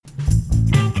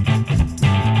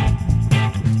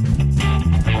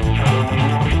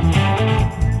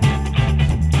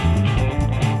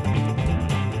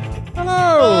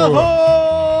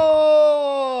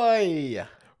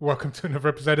Welcome to another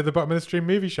episode of the Bottom of the Stream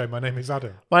Movie Show. My name is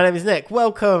Adam. My name is Nick.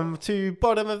 Welcome to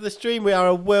Bottom of the Stream. We are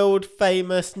a world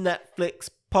famous Netflix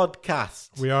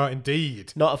podcast. We are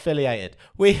indeed. Not affiliated.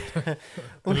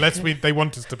 Unless they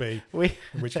want us to be. In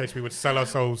which case we would sell our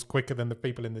souls quicker than the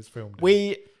people in this film do.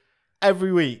 We,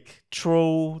 every week,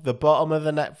 trawl the bottom of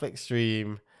the Netflix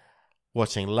stream,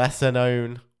 watching lesser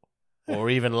known, or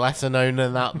even lesser known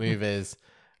than that movies,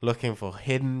 looking for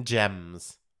hidden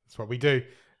gems. That's what we do.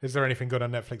 Is there anything good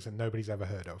on Netflix that nobody's ever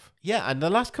heard of? Yeah, and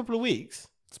the last couple of weeks,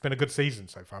 it's been a good season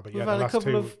so far, but we've yeah, had the a last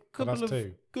couple two.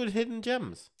 of good hidden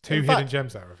gems. Two In hidden fact,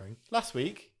 gems there, I think. last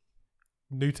week,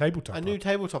 New tabletop. a new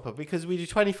tabletopper, because we do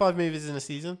 25 movies in a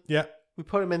season. Yeah. We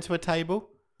put them into a table.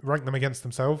 Rank them against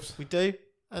themselves. We do.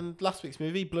 And last week's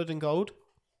movie, Blood and Gold,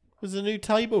 was a new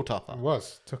tabletopper. It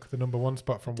was. Took the number one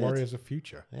spot from It did. Warriors of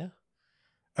Future. Yeah.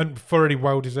 And thoroughly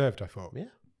well deserved, I thought. Yeah.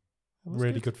 It was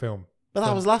Really good film. But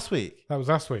that was last week. That was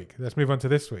last week. Let's move on to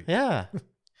this week. Yeah.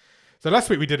 So last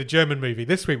week we did a German movie.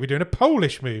 This week we're doing a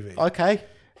Polish movie. Okay.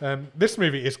 This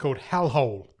movie is called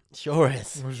HellHole. Sure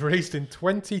is. It was released in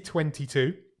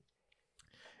 2022.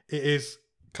 It is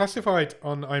classified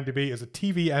on IMDb as a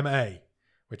TVMA,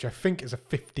 which I think is a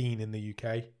 15 in the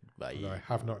UK. Although I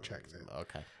have not checked it.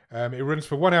 Okay. It runs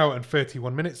for 1 hour and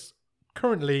 31 minutes.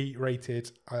 Currently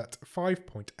rated at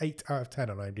 5.8 out of 10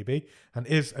 on IMDb and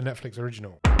is a Netflix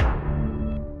original.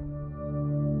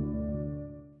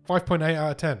 5.8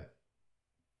 out of 10.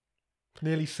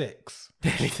 Nearly 6.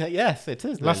 Yes, it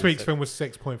is. Last week's film was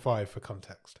 6.5 for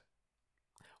context.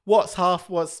 What's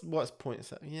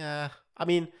 0.7? Yeah. I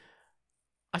mean,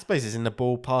 I suppose it's in the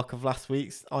ballpark of last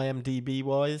week's IMDb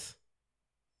wise.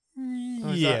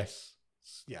 Yes.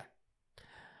 Yeah.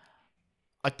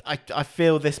 I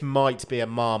feel this might be a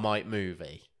Marmite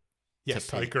movie.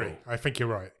 Yes, I agree. I think you're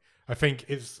right. I think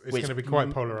it's going to be quite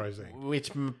polarizing.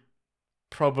 Which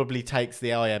probably takes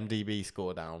the IMDb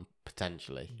score down,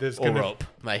 potentially. Up,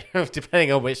 mate,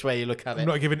 depending on which way you look at it. I'm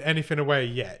not giving anything away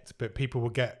yet, but people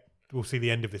will see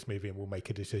the end of this movie and will make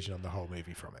a decision on the whole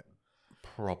movie from it.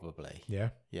 Probably. Yeah?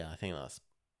 Yeah, I think that's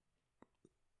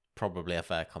probably a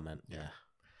fair comment. Yeah.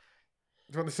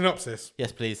 Do you want the synopsis?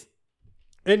 Yes, please.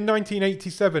 In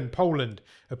 1987, Poland,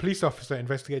 a police officer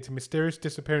investigating mysterious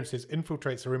disappearances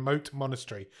infiltrates a remote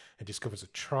monastery and discovers a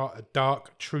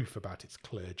dark truth about its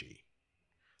clergy.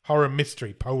 Horror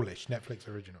mystery, Polish, Netflix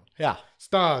original. Yeah.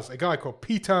 Stars a guy called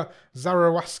Peter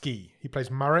Zarawski. He plays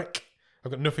Marek.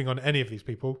 I've got nothing on any of these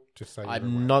people, just so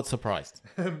I'm not surprised.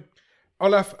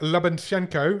 Olaf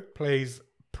Labenschenko plays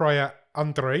Prior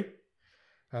Andrei.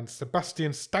 And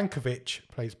Sebastian Stankovic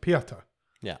plays Piotr.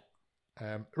 Yeah.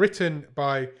 Written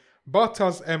by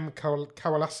Bartosz M.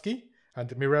 Kowalski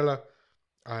and Mirella,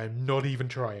 I'm not even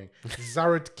trying,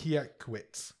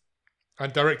 Zaradkiewicz.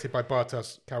 And directed by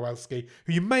Bartosz Kowalski,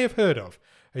 who you may have heard of.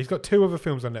 He's got 2 other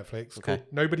films on Netflix called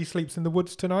Nobody Sleeps in the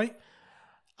Woods Tonight.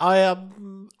 I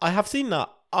have seen that.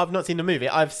 I've not seen the movie.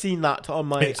 I've seen that on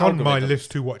my It's on my list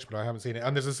to watch, but I haven't seen it.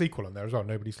 And there's a sequel on there as well,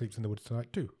 Nobody Sleeps in the Woods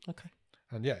Tonight too. Okay.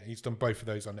 And yeah, he's done both of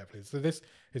those on Netflix. So this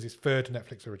is his 3rd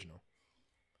Netflix original.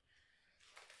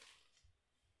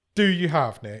 Do you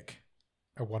have, Nick,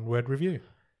 a 1-word review?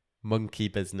 Monkey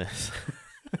business.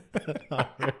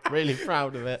 I'm really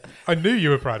proud of it. I knew you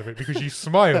were proud of it because you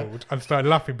smiled and started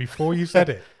laughing before you said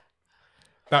it.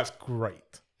 That's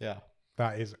great. Yeah.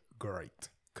 That is great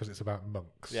because it's about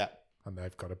monks. Yeah. And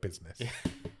they've got a business. Yeah.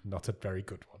 Not a very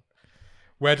good one.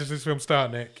 Where does this film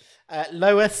start, Nick?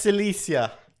 Lower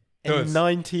Silesia in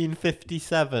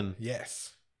 1957.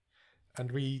 Yes.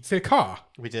 And we see a car.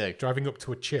 We do. Driving up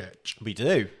to a church. We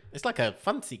do. It's like a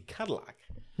fancy Cadillac.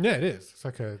 Yeah, it is. It's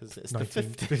like it's the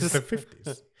 50s. It's the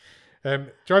 50s.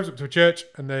 Drives up to a church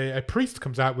and a priest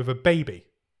comes out with a baby,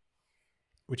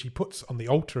 which he puts on the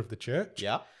altar of the church.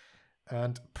 Yeah.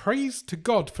 And prays to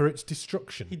God for its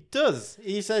destruction. He does.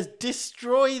 He says,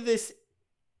 destroy this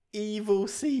evil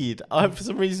seed. For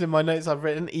some reason in my notes I've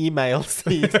written email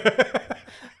seed.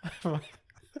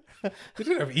 They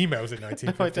didn't have emails in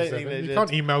 1957. I don't think they you did.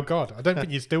 Can't email God. I don't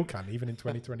think you still can, even in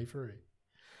 2023.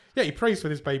 Yeah, he prays for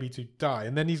this baby to die,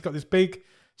 and then he's got this big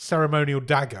ceremonial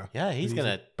dagger. Yeah, he's going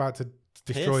to about to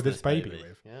destroy this baby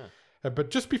with. Yeah.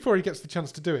 But just before he gets the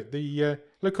chance to do it, the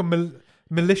local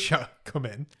militia come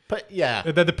in. But yeah,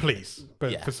 they're the police,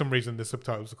 but yeah. For some reason the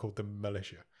subtitles are called the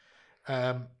militia.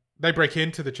 They break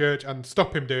into the church and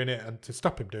stop him doing it, and to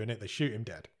stop him doing it, they shoot him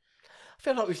dead. I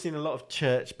feel like we've seen a lot of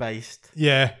church-based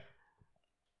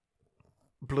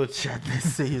bloodshed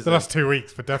this season. The last 2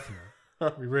 weeks, for definite.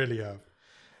 We really have.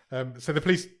 So the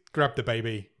police grab the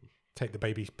baby, take the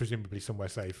baby presumably somewhere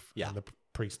safe, and the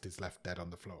priest is left dead on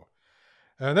the floor.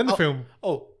 And then the film...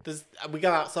 we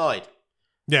go outside.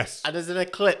 Yes, And there's an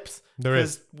eclipse. there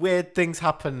is. Because weird things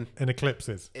happen In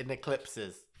eclipses. in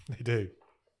eclipses. They do.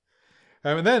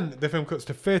 And then the film cuts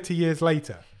to 30 years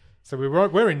later. So we're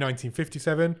in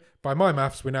 1957. By my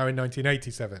maths, we're now in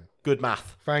 1987. Good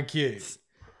math. Thank you.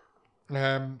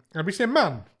 And we see a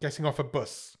man getting off a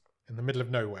bus in the middle of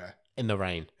nowhere. In the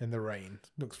rain. In the rain.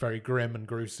 Looks very grim and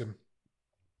gruesome.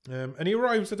 And he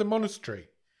arrives at a monastery.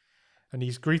 And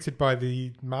he's greeted by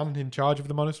the man in charge of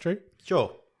the monastery.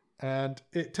 Sure. And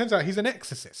it turns out he's an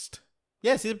exorcist.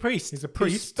 Yes, he's a priest. He's a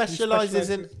priest. He specialises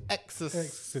in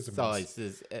exorcisms.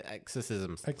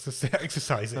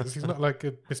 Exercises. He's not like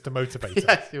a Mr. Motivator.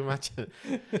 Yes, you imagine.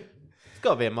 There's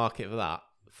got to be a market for that.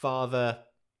 Father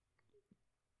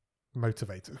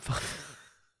Motivator.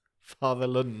 Father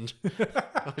Lunge.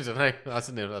 I don't know.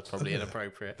 That's probably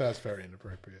inappropriate. That's very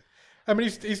inappropriate. I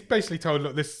mean, he's basically told,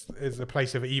 look, this is a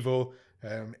place of evil.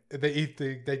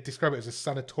 They describe it as a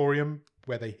sanatorium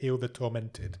where they heal the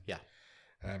tormented. Yeah.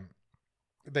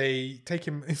 They take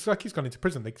him. It's like he's gone into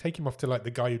prison. They take him off to like the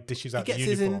guy who dishes out. He gets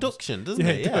the his uniforms. induction, doesn't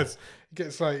Yeah, he? he does. He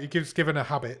gets he gives given a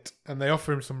habit, and they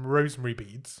offer him some rosemary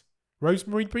beads.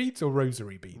 Rosemary beads or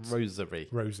rosary beads? Rosary.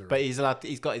 Rosary. But he's allowed.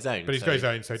 He's got his own. But he's got his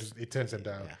own, so he turns them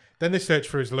down. Yeah. Then they search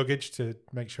for his luggage to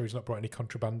make sure he's not brought any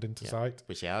contraband into sight.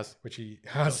 Which he has.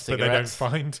 But they don't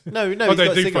find. No, oh,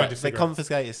 they do find his They cigarettes.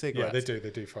 confiscate his cigarettes. Yeah,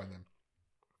 they do find them.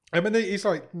 I mean, he's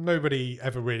like, nobody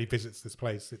ever really visits this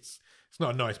place. It's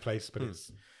not a nice place, but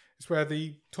it's where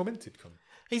the tormented come.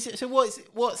 So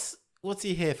what's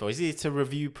he here for? Is he here to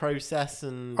review process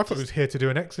and? I thought he was here to do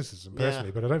an exorcism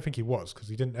personally, but I don't think he was because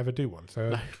he didn't ever do one.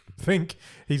 So I think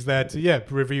he's there to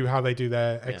review how they do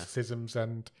their exorcisms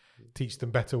and teach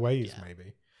them better ways,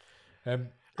 maybe.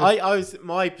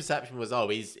 My perception was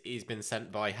he's been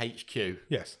sent by HQ.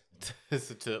 Yes.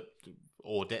 to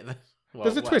audit them. Well,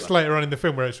 there's a twist later on in the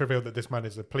film where it's revealed that this man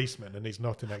is a policeman and he's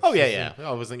not an exorcist. Oh yeah.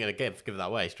 I wasn't going to give that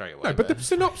away straight away. No, but the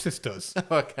synopsis does.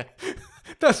 Okay.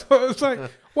 That's what I was like.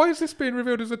 Why is this being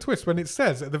revealed as a twist when it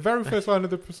says at the very first line of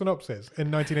the synopsis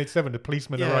in 1987 the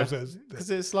policeman arrives at? Because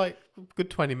it's like a good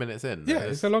 20 minutes in. Yeah,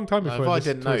 it's a long time before. If I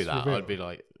didn't know that, revealed. I'd be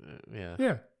like, yeah.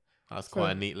 Yeah. That's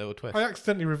quite a neat little twist. I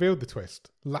accidentally revealed the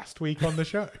twist last week on the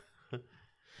show.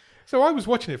 So I was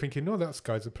watching it thinking, no, that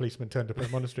guy's a policeman turned up at a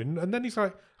monastery. And then he's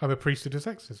like, I'm a priest who does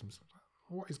exorcisms.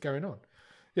 What is going on?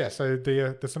 Yeah, so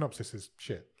the synopsis is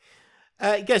shit.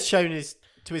 He gets shown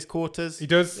to his quarters. He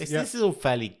does. This is all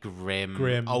fairly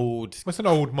grim. Old. It's an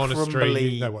old monastery. Crumbly,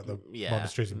 you know what the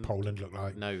monasteries in Poland look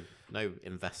like. No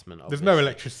investment. There's no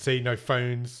electricity, no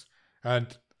phones.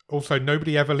 And also,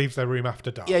 nobody ever leaves their room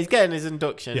after dark. Yeah, he's getting his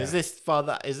induction. Yeah. Is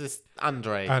this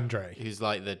Andre? Andre. Who's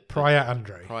like the... Prior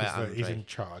Andre. Andre. He's in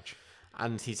charge.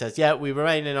 And he says, we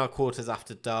remain in our quarters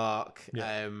after dark.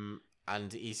 Yeah.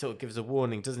 And he sort of gives a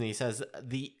warning, doesn't he? He says,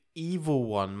 the evil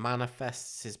one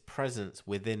manifests his presence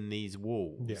within these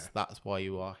walls. Yeah. That's why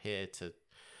you are here to,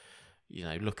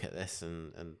 look at this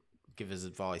and give us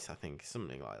advice, I think.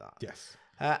 Something like that. Yes.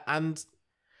 And...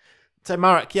 So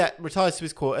Marek, retires to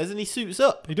his quarters and he suits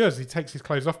up. He does. He takes his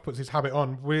clothes off, puts his habit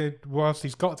on. Whilst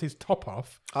he's got his top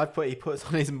off. He puts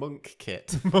on his monk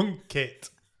kit. Monk kit.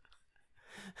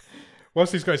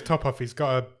 Whilst he's got his top off, he's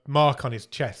got a mark on his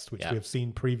chest, which we have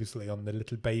seen previously on the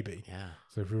little baby. Yeah.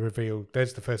 So if we reveal,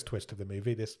 there's the first twist of the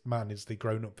movie. This man is the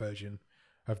grown-up version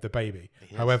of the baby.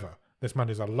 However, this man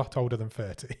is a lot older than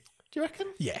 30. Do you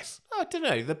reckon? Yes. I don't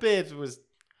know. The beard was...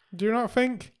 Do you not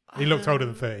think? He looked older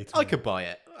than 30 to I me. could buy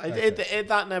it. Okay.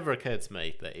 That never occurred to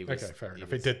me that he was... Okay, fair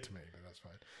enough. It did to me, but that's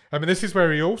fine. I mean, this is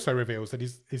where he also reveals that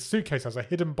his suitcase has a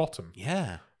hidden bottom.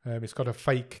 Yeah. It's got a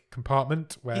fake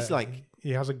compartment where he's like...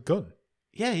 he has a gun.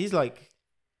 Yeah, he's like...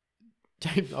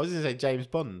 I was going to say James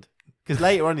Bond. Because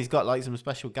later on he's got like some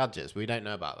special gadgets. We don't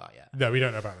know about that yet. No, we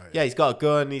don't know about that yet. Yeah, he's got a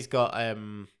gun. He's got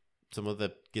some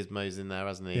other gizmos in there,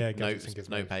 hasn't he? Yeah,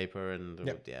 note paper and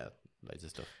loads of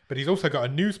stuff. But he's also got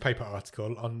a newspaper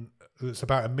article that's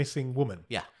about a missing woman.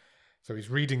 Yeah. So he's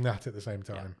reading that at the same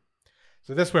time. Yeah.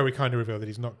 So that's where we kind of reveal that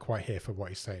he's not quite here for what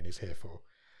he's saying he's here for.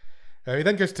 He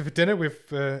then goes to dinner with,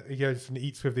 he goes and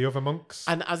eats with the other monks.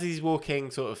 And as he's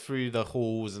walking sort of through the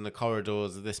halls and the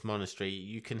corridors of this monastery,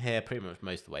 you can hear pretty much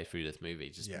most of the way through this movie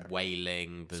just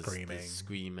wailing,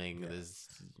 screaming. Yeah.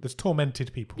 There's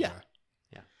tormented people there.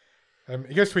 Yeah.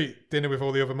 He goes to eat dinner with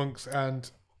all the other monks and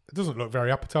it doesn't look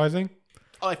very appetizing.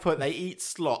 I put they eat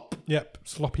slop. Yep,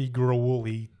 sloppy,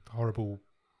 gruely, horrible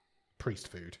priest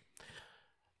food.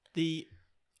 The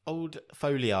old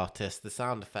Foley artist, the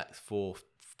sound effects for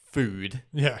food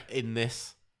in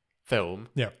this film,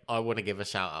 I want to give a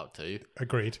shout out to.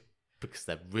 Agreed. because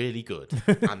they're really good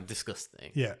and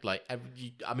disgusting. Yeah. Like,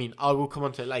 I mean, I will come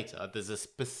on to it later. There's a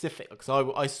specific, because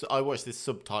I watched this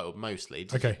subtitled mostly.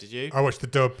 Did you? I watched the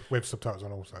dub with subtitles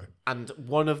on also. And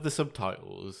one of the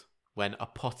subtitles, when a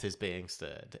pot is being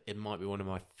stirred, it might be one of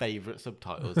my favourite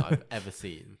subtitles I've ever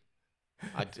seen.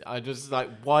 I just like,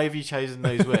 why have you chosen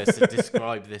those words to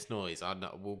describe this noise?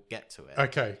 We'll get to it.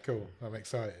 Okay, cool. I'm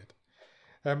excited.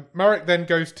 Marek then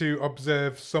goes to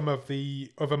observe some of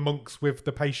the other monks with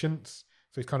the patients.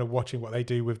 So he's kind of watching what they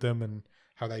do with them and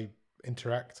how they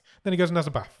interact. Then he goes and has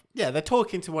a bath. Yeah, they're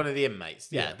talking to one of the inmates.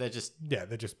 Yeah, they're just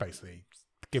basically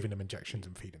giving them injections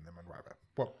and feeding them and whatever.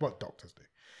 What doctors do.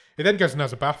 He then goes and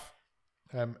has a bath.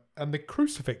 And the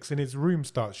crucifix in his room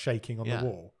starts shaking on the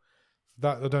wall.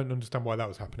 That I don't understand why that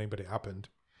was happening, but it happened.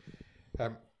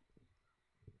 And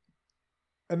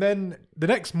then the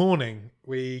next morning,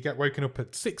 we get woken up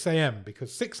at 6 a.m.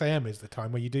 because 6 a.m. is the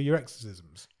time where you do your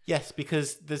exorcisms. Yes,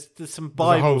 because there's some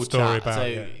Bible a whole story chat. about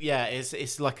So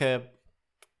it's like a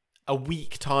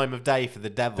weak time of day for the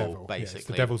devil basically. It's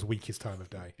the devil's weakest time of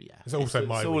day. Yeah, it's also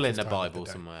it's all in the Bible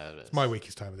the somewhere. It's my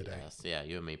weakest time of the day. Yes, yeah,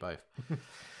 you and me both.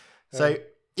 So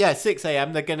 6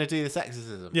 a.m. they're going to do this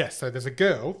exorcism. Yes, so there's a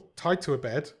girl tied to a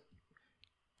bed,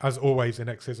 as always in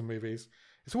exorcism movies.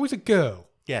 It's always a girl.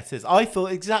 Yes, it is. I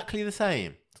thought exactly the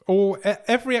same.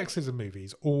 Every exorcism movie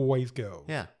is always girls.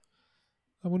 Yeah.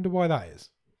 I wonder why that is.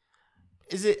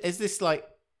 Is this like?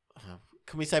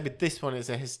 Can we say with this one it's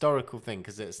a historical thing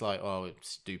because it's like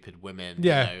stupid women?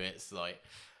 Yeah. It's like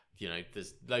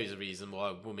there's loads of reasons why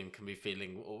a woman can be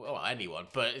feeling or anyone,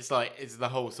 but it's like it's the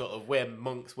whole sort of we're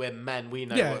monks, we're men, we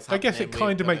know what's happening. I guess it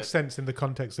kind of makes sense in the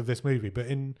context of this movie, but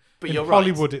in you're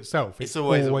Hollywood right. itself, it's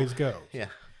always girls. Yeah.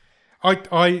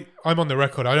 I'm on the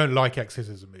record. I don't like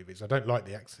exorcism movies. I don't like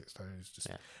The Exorcist. It's just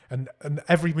and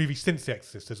every movie since The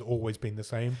Exorcist has always been the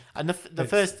same. And the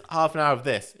first half an hour of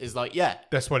this is like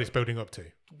that's what it's building up to.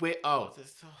 This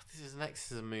is an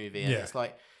exorcism movie, and it's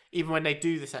like even when they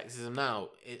do this exorcism now,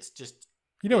 it's just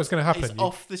what's going to happen. It's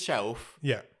off the shelf.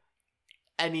 Yeah.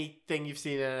 Anything you've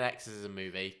seen in an exorcism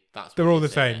movie, they're all the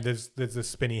same. There's the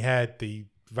spinny head, the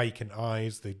vacant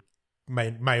eyes, the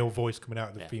male voice coming out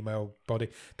of the female body.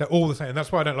 They're all the same, and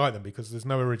that's why I don't like them because there's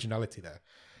no originality there.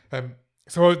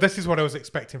 So this is what I was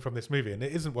expecting from this movie, and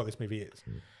it isn't what this movie is.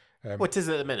 What is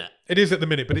it at the minute? It is at the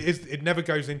minute, but it never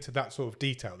goes into that sort of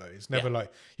detail though. It's never like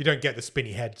you don't get the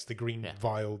spinny heads, the green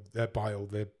bile,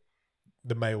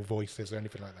 the male voices or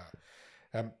anything like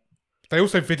that. They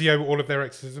also video all of their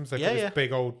exorcisms. They've got this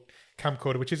big old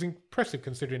camcorder, which is impressive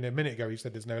considering a minute ago you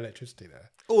said there's no electricity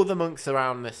there. All the monks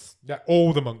around this. Yeah,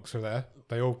 all the monks are there.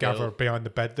 They all gather behind the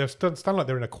bed. They stand like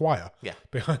they're in a choir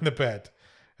behind the bed.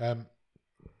 And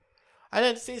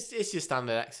it's your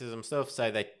standard exorcism stuff.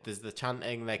 So there's the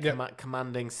chanting. They're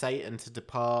commanding Satan to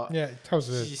depart. Yeah, it tells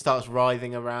She starts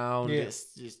writhing around. Yeah.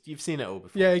 It's just, you've seen it all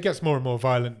before. Yeah, it gets more and more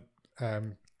violent.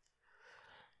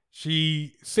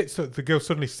 The girl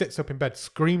suddenly sits up in bed,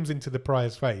 screams into the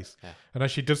prior's face. Yeah. And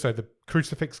as she does so, the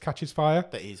crucifix catches fire.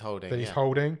 That he's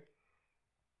holding.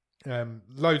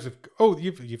 Loads of...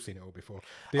 you've seen it all before.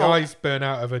 The eyes burn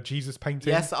out of a Jesus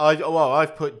painting. Yes,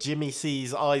 I've put Jimmy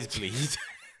C's eyes bleed.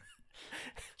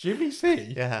 Jimmy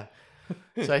C? Yeah.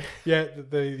 So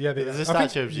there's a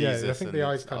statue of Jesus. I think the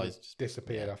eyes kind of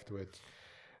disappeared afterwards.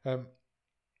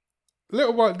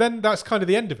 Little while, then that's kind of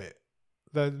the end of it.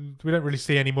 We don't really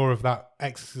see any more of that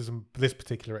exorcism, this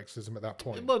particular exorcism at that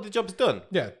point. Well, the job's done.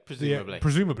 Yeah, presumably.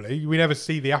 Presumably, we never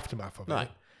see the aftermath of it.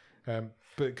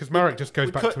 But because Marek just goes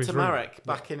back to his room. Marek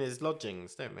back in his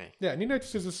lodgings, don't we? Yeah, and he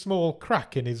notices a small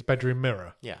crack in his bedroom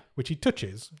mirror. Yeah, which he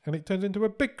touches, and it turns into a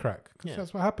big crack. Because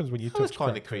that's what happens when you touch. It was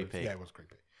kind of creepy. Yeah, it was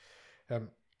creepy.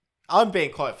 I'm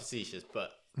being quite facetious,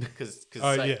 but because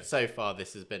so far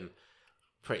this has been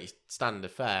pretty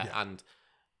standard fare,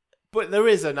 but there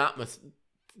is an atmosphere.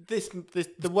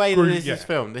 The way that this is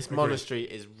filmed, this monastery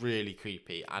is really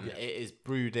creepy, and it is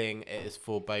brooding, it is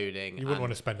foreboding. You wouldn't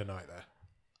want to spend a night there.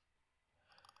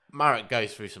 Marek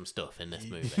goes through some stuff in this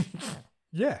movie.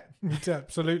 Yeah, it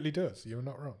absolutely does. You're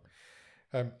not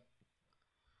wrong.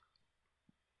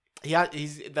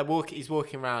 He's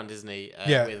walking around, isn't he?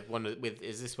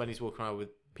 Is this when he's walking around with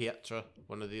Pietra,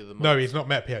 one of the other monks? No, he's not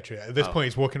met Pietra yet. At this point,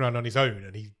 he's walking around on his own,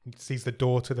 and he sees the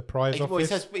door to the prior's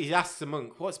office. He asks the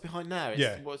monk, "What's behind there?"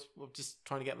 I'm just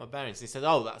trying to get my bearings. And he says,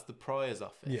 "Oh, that's the prior's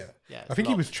office." Yeah. I think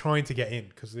he was trying to get in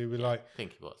because they were like. I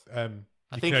think he was.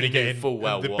 I think he knew full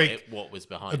well what was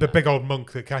behind the big old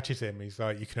monk that catches him. He's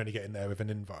like, you can only get in there with an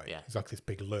invite. Yeah. He's like this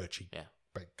big lurchy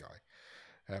big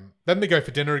guy. Then they go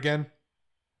for dinner again.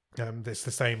 It's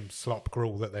the same slop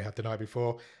gruel that they had the night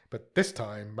before, but this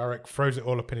time Marek throws it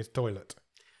all up in his toilet.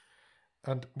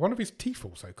 and one of his teeth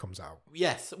also comes out.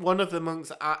 Yes, one of the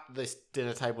monks at this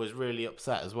dinner table is really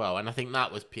upset as well, and I think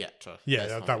that was Pietro.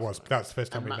 Yeah, that's the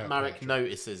first time and we met. Marek Pietro.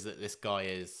 notices that this guy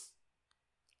is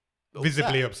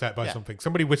visibly upset by Yeah. something.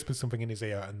 Somebody whispers something in his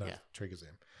ear, and that triggers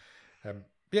him.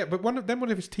 But one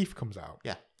of his teeth comes out.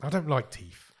 Yeah, I don't like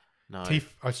teeth. no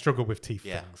Teeth. I struggle with teeth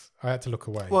things. I had to look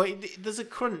away. Well, there's a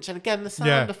crunch, and again, the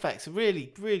sound effects are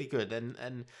really, really good.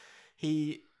 And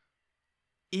he,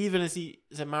 even as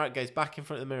Marek goes back in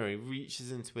front of the mirror, he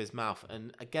reaches into his mouth,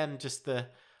 and again, just I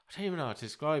don't even know how to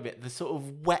describe it. The sort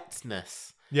of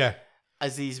wetness. Yeah.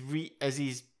 As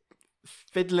he's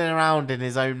fiddling around in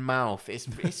his own mouth, it's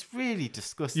really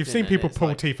disgusting. You've seen people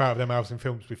pull teeth out of their mouths in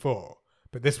films before,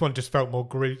 but this one just felt more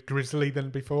grisly than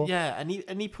before. Yeah,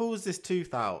 and he pulls this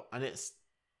tooth out, and it's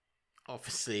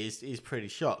obviously he's pretty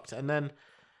shocked, and then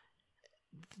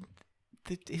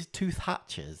his tooth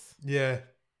hatches. Yeah,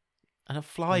 and a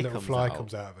fly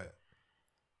comes out of it,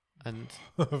 and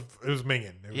it was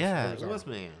minging. It was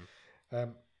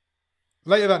minging.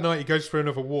 Later that night, he goes for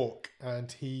another walk,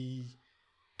 and he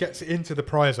gets into the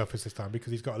prior's office this time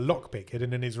because he's got a lockpick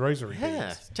hidden in his rosary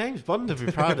beads. James Bond would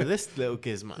be proud of this little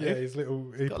gizmo. Yeah,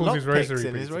 he pulls his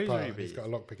rosary beads apart. He's got a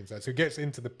lockpick inside. So he gets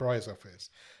into the prior's office.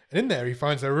 And in there, he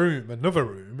finds another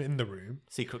room in the room.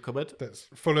 Secret cupboard. That's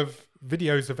full of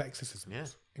videos of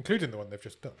exorcisms, including the one they've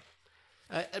just done.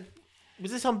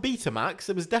 Was this on Betamax?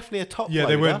 It was definitely a top Yeah,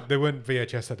 loader. they weren't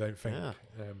VHS, I don't think.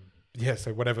 Yeah.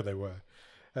 So whatever they were.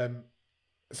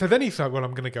 So then he's like, well,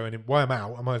 I'm going to go in. While I'm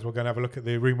out, I might as well go and have a look at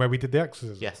the room where we did the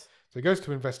exorcism. Yes. So he goes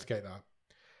to investigate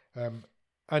that.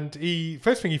 And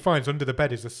first thing he finds under the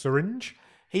bed is a syringe.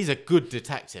 He's a good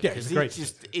detective. Yeah, he's a great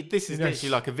this is literally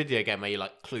like a video game where you're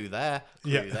like, clue there,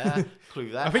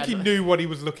 clue there. I think he knew what he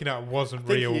was looking at wasn't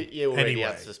real You already anyway.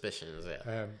 had suspicions,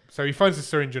 yeah. So he finds the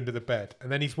syringe under the bed, and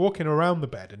then he's walking around the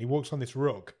bed, and he walks on this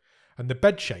rug, and the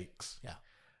bed shakes. Yeah.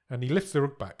 And he lifts the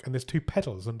rug back, and there's two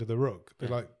pedals under the rug. They're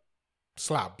like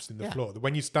slabs in the floor.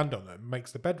 When you stand on them, it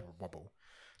makes the bed wobble.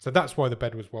 So that's why the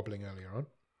bed was wobbling earlier on.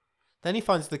 Then he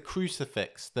finds the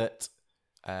crucifix that...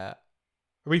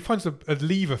 Well, he finds a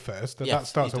lever first, and that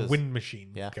starts a wind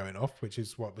machine going off, which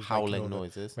is what was howling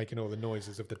noises, making all the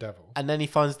noises of the devil. And then he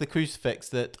finds the crucifix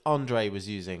that Andre was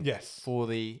using for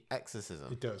the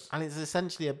exorcism. It does. And it's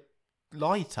essentially a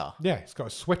lighter. Yeah, it's got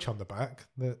a switch on the back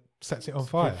that sets it on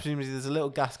fire. Presumably there's a little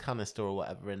gas canister or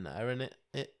whatever in there, and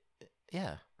it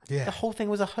the whole thing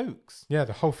was a hoax. Yeah,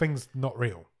 the whole thing's not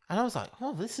real. And I was like,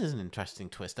 oh, this is an interesting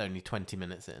twist, only 20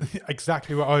 minutes in.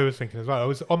 Exactly what I was thinking as well. I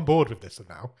was on board with this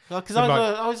now. Because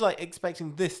I was like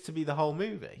expecting this to be the whole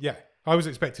movie. Yeah, I was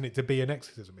expecting it to be an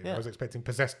exorcism movie. Yeah. I was expecting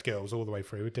possessed girls all the way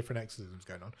through with different exorcisms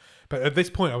going on. But at this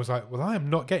point, I was like, well, I am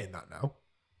not getting that now.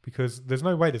 Because there's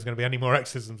no way there's going to be any more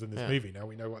exorcisms in this movie now.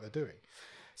 We know what they're doing.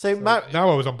 So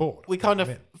now I was on board. We kind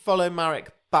of follow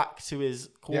Marek back to his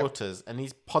quarters, and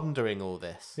he's pondering all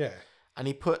this. Yeah. And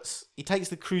he takes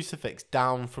the crucifix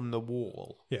down from the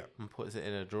wall and puts it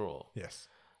in a drawer. Yes.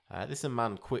 This is a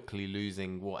man quickly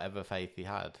losing whatever faith he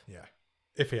had. Yeah.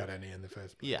 If he had any in the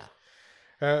first place.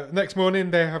 Yeah. Next morning,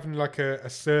 they're having like a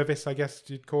service, I guess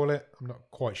you'd call it. I'm not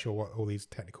quite sure what all these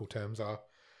technical terms are.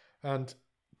 And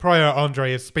Prior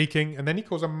Andre is speaking, and then he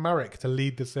calls on Marek to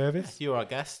lead the service. You're our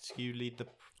guest. You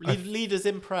lead us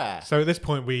in prayer. So at this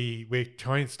point, we're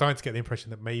starting to get the impression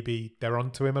that maybe they're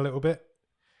onto him a little bit.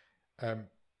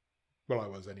 Well, I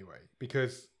was anyway,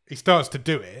 because he starts to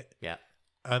do it. Yeah.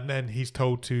 And then he's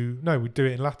told to, no, we do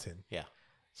it in Latin. Yeah.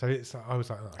 So I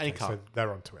was like, oh, okay, and he can't. So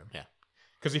they're onto him. Yeah.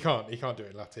 Because he can't do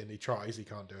it in Latin. He tries, he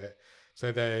can't do it.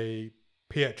 So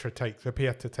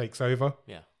Pietra takes over.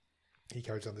 Yeah. He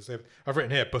carries on the service. I've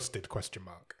written here, busted, ?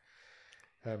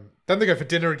 Then they go for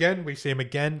dinner again. We see him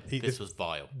again. This was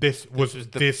vile. This was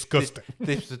disgusting.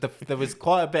 There was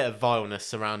quite a bit of vileness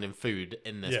surrounding food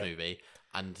in this movie,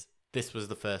 and this was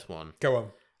the first one. Go on.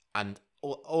 And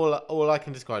all I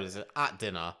can describe is that at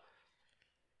dinner,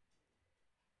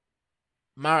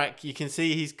 Marek, you can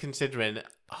see he's considering,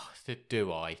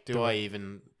 do I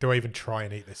even try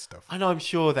and eat this stuff? And I'm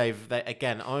sure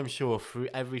I'm sure through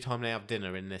every time they have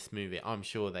dinner in this movie, I'm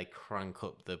sure they crank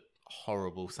up the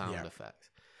horrible sound effects.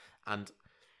 And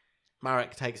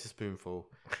Marek takes a spoonful,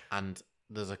 and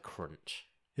there's a crunch.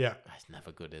 Yeah. That's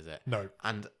never good, is it? No.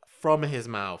 And from his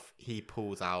mouth, he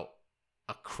pulls out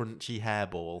a crunchy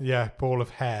hairball. Yeah, ball of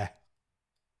hair.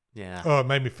 Yeah. Oh, it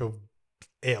made me feel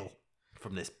ill.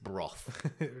 From this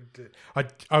broth.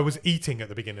 I was eating at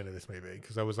the beginning of this movie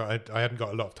because I hadn't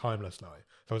got a lot of time last night.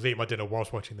 So I was eating my dinner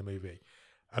whilst watching the movie.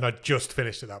 And I just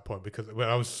finished at that point because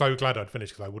I was so glad I'd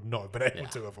finished because I would not have been able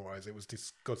to otherwise. It was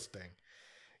disgusting.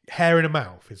 Hair in a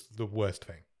mouth is the worst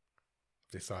thing.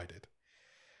 Decided.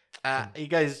 He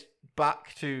goes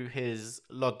back to his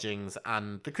lodgings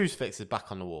and the crucifix is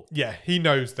back on the wall. Yeah, he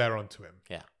knows they're onto him.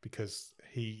 Yeah. Because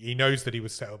he knows that he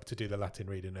was set up to do the Latin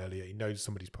reading earlier. He knows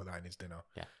somebody's put that in his dinner.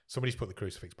 Yeah. Somebody's put the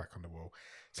crucifix back on the wall.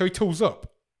 So he tools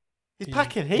up. He's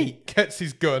packing heat. He gets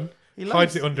his gun,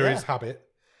 hides it under his habit.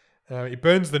 He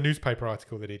burns the newspaper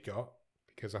article that he'd got,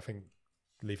 because I think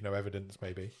leave no evidence,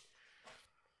 maybe.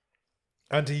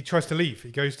 And he tries to leave.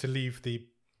 He goes to leave the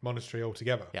monastery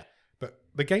altogether. Yeah. But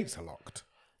the gates are locked.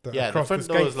 The front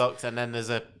door is locked, and then there's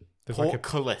a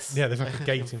portcullis. Yeah, there's like a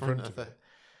gate in front of it.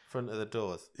 Front of the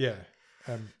doors. Yeah.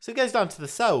 So he goes down to the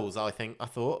cells, I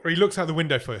thought. Or he looks out the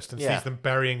window first and Yeah. sees them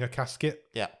burying a casket.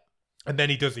 Yeah. And then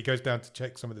he goes down to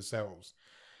check some of the cells.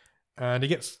 And he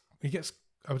gets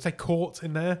I would say caught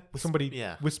in there. Somebody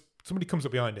comes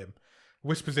up behind him,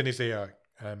 whispers in his ear,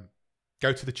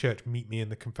 go to the church, meet me in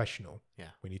the confessional. Yeah.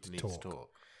 We need to talk.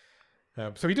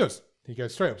 So he does. He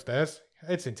goes straight upstairs,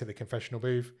 heads into the confessional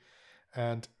booth,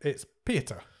 and it's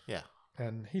Peter. Yeah.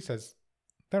 And he says,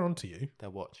 they're onto you. They're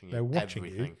watching you. They're watching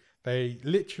everything. you. They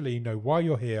literally know why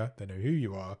you're here. They know who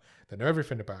you are. They know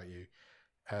everything about you.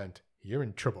 And you're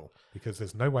in trouble because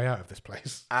there's no way out of this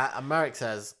place. And Marek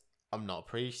says, I'm not a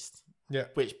priest. Yeah.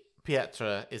 Which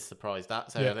Pietra is surprised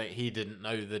at. So Yeah. I think he didn't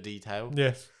know the detail.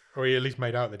 Yes. Or he at least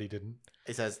made out that he didn't.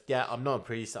 He says, yeah, I'm not a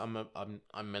priest. I'm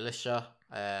militia.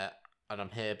 And I'm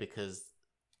here because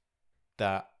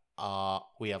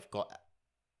we have got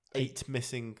 8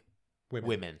 missing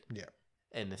women Yeah.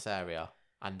 in this area,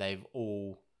 and they've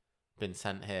all been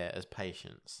sent here as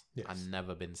patients and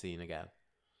never been seen again.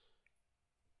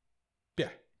 Yeah,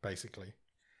 basically.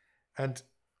 And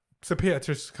so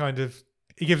Pietr's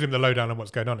he gives him the lowdown on what's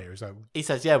going on here. He's like, He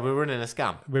says, yeah, we're running a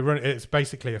scam. It's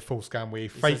basically a full scam. We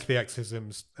fake the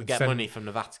exorcisms. We get money from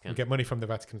the Vatican. We get money from the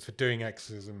Vatican for doing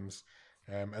exorcisms.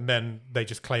 And then they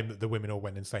just claim that the women all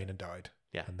went insane and died.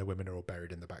 Yeah. And the women are all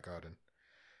buried in the back garden.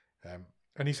 And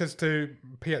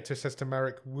Pieter says to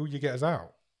Marek, will you get us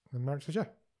out? And Marek says, yeah,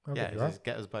 I'll get you out. Says,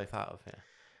 get us both out of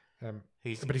here.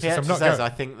 But he says, I'm not says,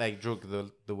 going. I think they drug the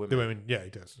women. The women, yeah, he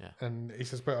does. Yeah. And he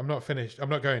says, but I'm not finished. I'm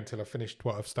not going until I've finished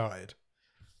what I've started.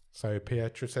 So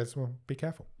Pietra says, well, be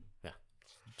careful. Yeah.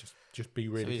 Just be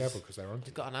really careful because they're on.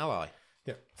 He's got an ally.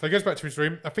 Yeah. So he goes back to his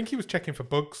room. I think he was checking for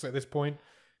bugs at this point.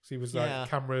 So he was like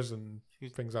cameras and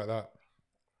things like that.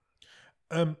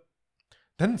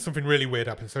 Then something really weird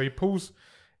happens. So he pulls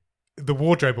the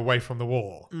wardrobe away from the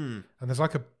wall. And there's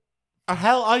like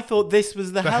I thought this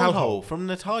was the HellHole HellHole from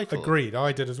the title. Agreed,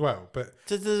 I did as well. But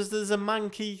there's a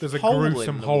manky there's a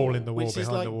gruesome hole in the wall which is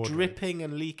behind like the wardrobe. dripping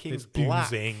and leaking It's black.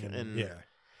 oozing and yeah.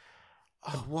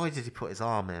 Oh, why did he put his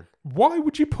arm in? Why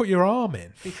would you put your arm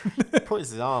in? He puts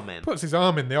his arm in. Puts his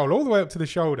arm in the hole all the way up to the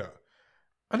shoulder.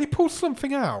 And he pulls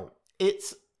something out.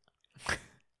 It's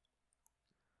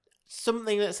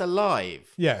something that's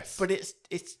alive. Yes. But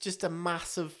it's just a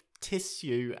mass of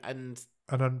tissue and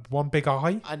then one big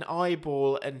eye. an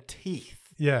eyeball and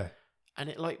teeth. Yeah. And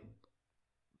it like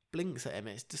blinks at him.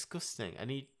 It's disgusting. And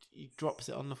he drops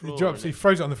it on the floor. He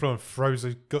throws it on the floor and throws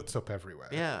his guts up everywhere.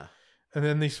 Yeah. And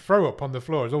then this throw up on the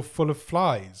floor is all full of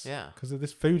flies. Yeah. Because of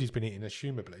this food he's been eating,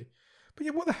 assumably. But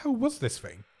yeah, what the hell was this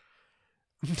thing?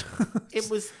 It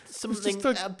was something,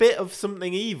 just a bit of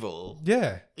something evil.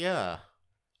 Yeah. Yeah.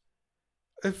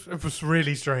 It was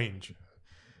really strange.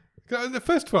 The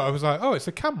first thought I was like, oh, it's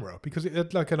a camera because it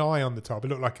had like an eye on the top. It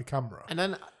looked like a camera.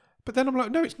 But then I'm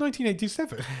like, no, it's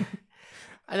 1987.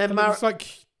 And then it's like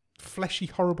fleshy,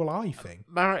 horrible eye thing.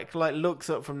 Marek like looks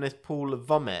up from this pool of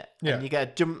vomit, and you get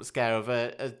a jump scare of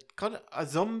a kind of a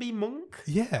zombie monk.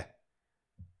 Yeah.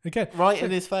 Again, right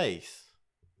in his face,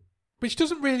 which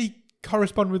doesn't really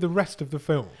correspond with the rest of the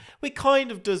film. It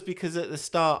kind of does because at the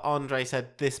start Andre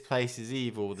said this place is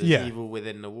evil. There's evil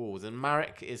within the walls, and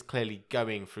Marek is clearly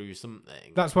going through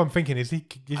something. That's what I'm thinking. Is he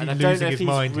and I losing don't know if his he's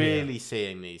mind really here?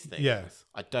 seeing these things. Yeah.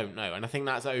 I don't know, and I think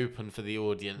that's open for the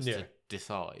audience to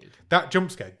decide. That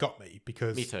jump scare got me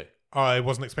because me too. I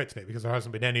wasn't expecting it because there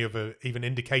hasn't been any other even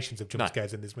indications of jump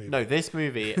scares in this movie. No, this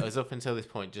movie has up until this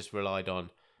point just relied on,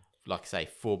 like I say,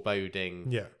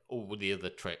 foreboding, all the other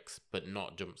tricks, but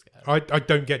not jump scares. I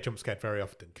don't get jump scared very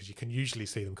often because you can usually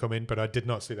see them coming, but I did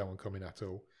not see that one coming at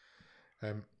all.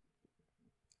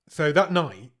 So that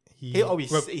night, he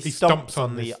stomps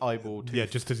on the eyeball tooth. Yeah,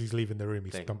 just as he's leaving the room,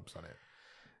 he stomps on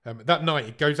it. That night,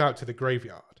 he goes out to the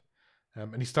graveyard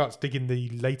and he starts digging the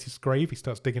latest grave. He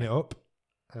starts digging it up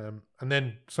and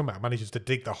then somehow manages to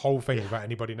dig the whole thing without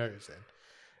anybody noticing.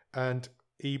 And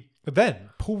he then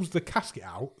pulls the casket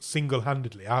out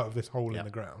single-handedly out of this hole in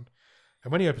the ground.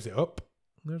 And when he opens it up,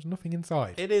 there's nothing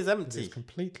inside. It is empty. It's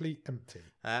completely empty.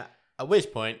 At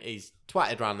which point, he's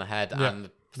twatted around the head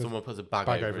and Someone puts a bag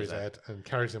over his head. and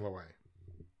carries him away.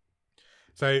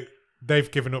 So they've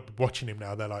given up watching him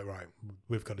now. They're like, right,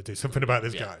 we've got to do something about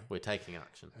this guy. We're taking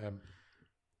action.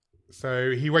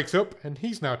 So he wakes up and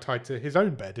he's now tied to his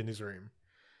own bed in his room.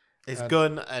 His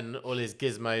gun and all his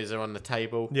gizmos are on the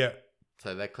table. Yeah.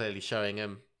 So they're clearly showing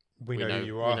him. We know who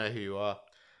you are. We know who you are.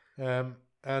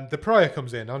 And the prior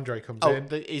comes in. Andre comes in.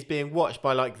 He's being watched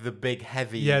by like the big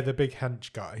heavy. Yeah, the big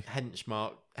hench guy.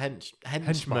 Henchman.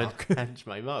 Henchmark.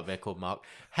 Henchman. He might have been called Mark.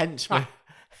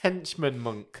 Henchman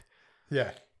monk.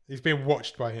 Yeah, he's being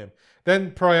watched by him.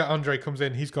 Then prior Andre comes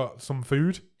in. He's got some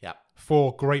food. Yeah.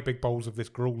 4 great big bowls of this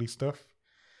gruely stuff.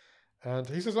 And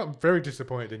he says, I'm very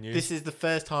disappointed in you. This is the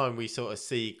first time we sort of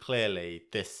see clearly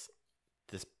this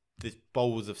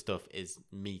bowls of stuff is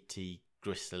meaty,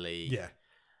 gristly. Yeah.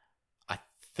 I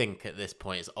think at this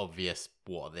point it's obvious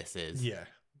what this is. Yeah.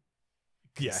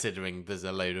 Considering there's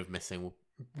a load of missing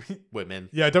women.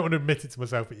 Yeah, I don't want to admit it to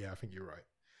myself, but yeah, I think you're right.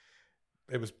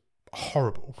 It was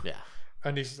horrible. Yeah.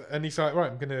 And he's like,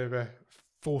 right, I'm going to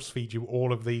force feed you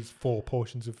all of these 4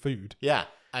 portions of food. Yeah.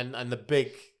 And the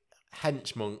big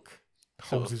hench monk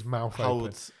holds his mouth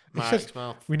open. Mark's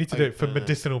mouth we need to do it for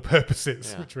medicinal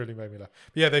purposes, which really made me laugh.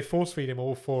 But yeah, they force feed him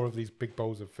all 4 of these big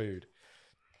bowls of food.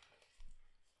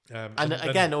 And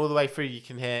again, all the way through, you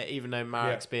can hear, even though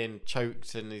Marek's being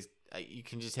choked, and you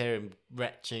can just hear him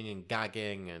retching and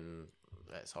gagging, and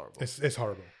it's horrible. It's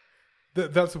horrible.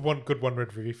 That's one good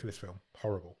one-word review for this film.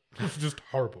 Horrible. It's just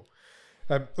horrible.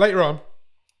 Later on,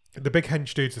 the big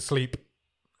hench dude's asleep.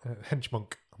 Hench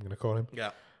monk, I'm going to call him.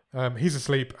 Yeah. He's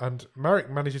asleep, and Marek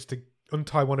manages to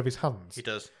untie one of his hands. He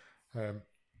does.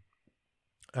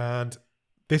 And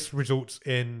this results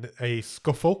in a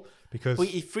scuffle because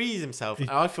he frees himself. And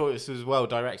I thought this was well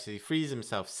directed. He frees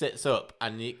himself, sits up,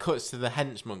 and it cuts to the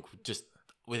hench monk just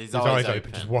with his eyes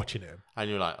open, just watching him. And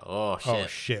you're like, oh shit! Oh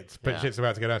shit! But shit's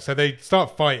about to go down. So they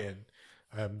start fighting.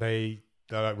 They're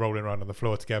like rolling around on the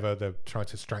floor together. They're trying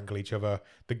to strangle each other.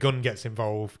 The gun gets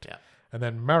involved. Yeah. And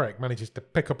then Marek manages to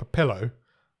pick up a pillow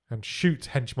and shoot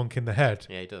Henchmonk in the head.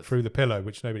 Yeah, he does. Through the pillow,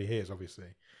 which nobody hears,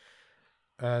 obviously.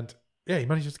 And yeah, he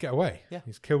manages to get away. Yeah.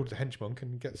 He's killed the Henchmonk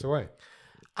and gets away.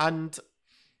 And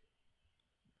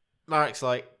Marek's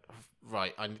like,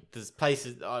 right, there's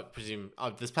places, I presume,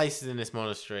 there's places in this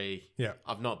monastery. Yeah.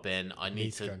 I've not been. I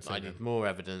need more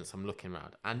evidence. I'm looking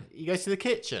around. And he goes to the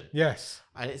kitchen. Yes.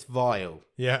 And it's vile.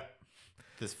 Yeah.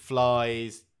 There's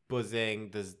flies buzzing.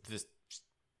 There's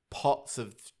pots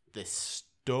of this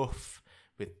stuff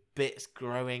with bits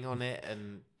growing on it,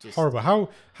 and just horrible. How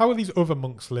are these other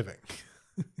monks living?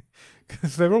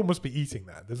 Because they all must be eating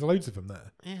that. There's loads of them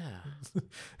there. Yeah.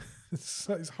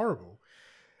 It's horrible.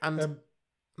 And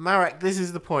Marek, this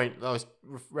is the point that I was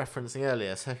referencing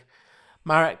earlier. So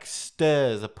Marek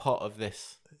stirs a pot of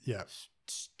this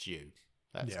stew,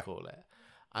 let's call it.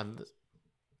 And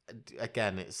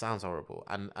again, it sounds horrible.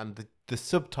 And the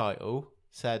subtitle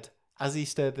said, as he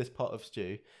stirred this pot of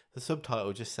stew, the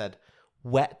subtitle just said,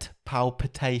 "Wet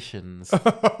palpitations."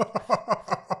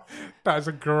 That is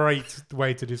a great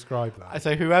way to describe that.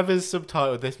 So whoever's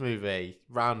subtitled this movie,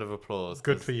 round of applause.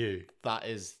 Good for you. That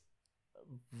is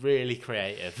really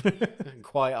creative and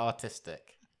quite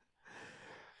artistic.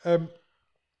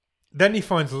 Then he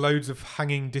finds loads of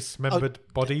hanging, dismembered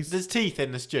bodies. There's teeth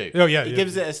in the stew. Oh, yeah. He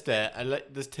gives it a stir, and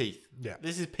there's teeth. Yeah.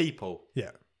 This is people.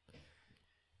 Yeah.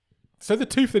 So the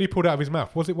tooth that he pulled out of his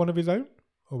mouth, was it one of his own?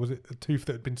 Or was it a tooth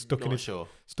that had been stuck in his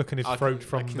throat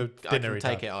from the dinner? I can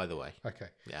take it either way. Okay.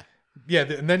 Yeah. Yeah,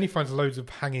 and then he finds loads of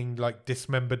hanging, like,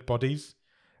 dismembered bodies.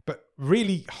 But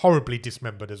really horribly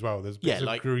dismembered as well. There's bits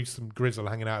of gruesome grizzle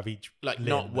hanging out of each limb.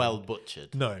 Not well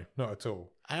butchered. No, not at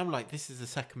all. And I'm like, this is the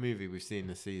second movie we've seen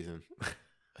this season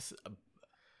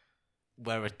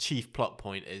where a chief plot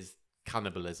point is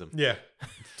cannibalism. Yeah.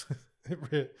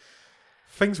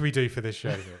 Things we do for this show,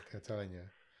 Nick, I'm telling you.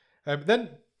 Then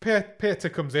Peter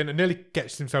comes in and nearly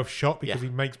gets himself shot because he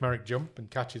makes Marek jump and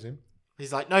catches him.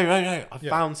 He's like, no, I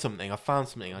found something. I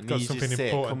need you to see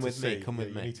it. Come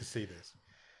with me. You need to see this.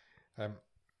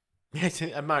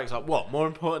 And Marek's like, what? More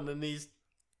important than these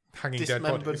hanging dead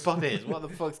bodies? What the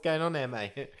fuck's going on here,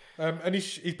 mate? And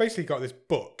he's basically got this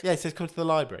book. Yeah, it says come to the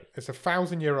library. It's a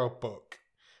 1,000-year-old book.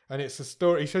 And it's a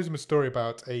story. He shows him a story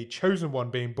about a chosen one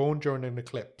being born during an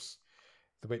eclipse,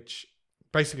 which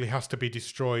basically has to be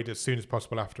destroyed as soon as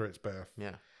possible after its birth.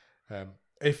 Yeah.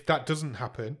 If that doesn't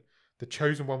happen, the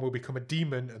chosen one will become a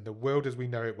demon and the world as we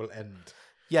know it will end.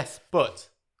 Yes, but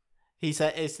he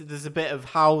said there's a bit of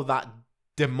how that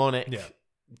demonic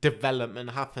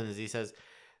development happens. He says,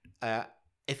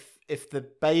 if the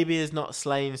baby is not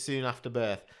slain soon after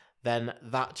birth, then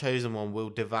that chosen one will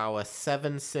devour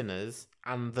 7 sinners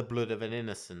and the blood of an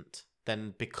innocent,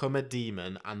 then become a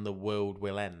demon and the world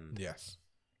will end. Yes.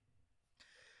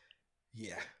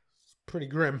 Yeah. It's pretty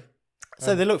grim.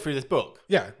 So they look through this book.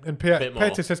 Yeah, and Bit more.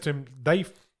 Pieter says to him, they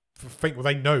think, well,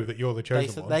 they know that you're the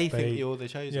chosen one. They think you're the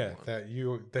chosen one. Yeah,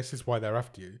 that this is why they're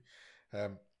after you.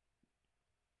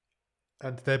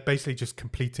 And they're basically just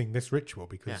completing this ritual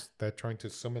because they're trying to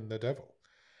summon the devil.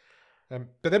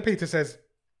 But then Peter says,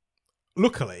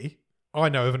 luckily, I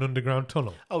know of an underground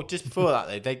tunnel. Oh, just before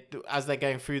that, though, as they're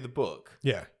going through the book,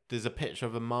 Yeah. there's a picture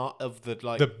of a mark of the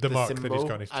The mark that symbol, he's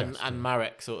got on his chest. and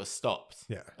Marek sort of stops.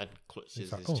 Yeah. And clutches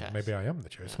He's like, his chest. maybe I am the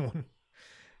chosen one.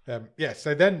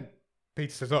 So then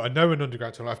Peter says, I know an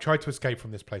underground tunnel. I've tried to escape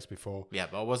from this place before. Yeah,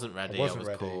 but I wasn't ready. I was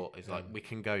caught. He's like, we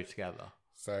can go together.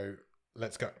 So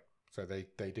let's go. So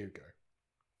they do go.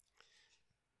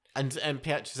 And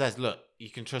Pietro says, look, you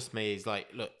can trust me. He's like,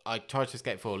 look, I tried to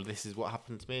escape before. This is what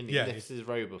happened to me. And he lifts his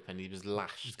robe up and he was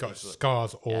lashed. He's got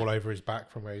scars all over his back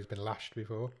from where he's been lashed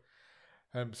before.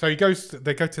 So they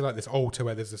go to like this altar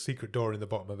where there's a secret door in the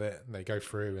bottom of it, and they go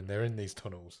through and they're in these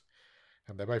tunnels,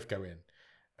 and they both go in,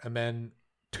 and then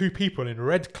two people in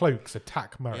red cloaks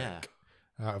attack Marek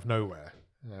out of nowhere,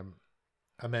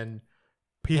 and then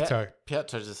Pietro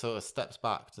just sort of steps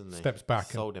back, doesn't he? Steps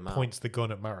back Sold and him points the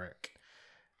gun at Marek.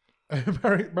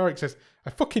 Marek says, "I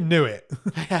fucking knew it,"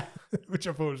 which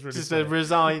I thought was really just funny. a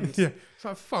resigned. Yeah, it's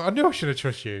like, fuck, I knew I should have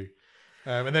trusted you.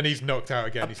 And then he's knocked out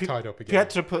again. He's tied up again.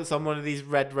 Pietro puts on one of these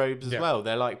red robes as well.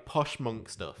 They're like posh monk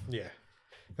stuff. Yeah.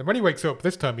 Then when he wakes up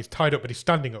this time, he's tied up, but he's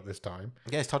standing up this time.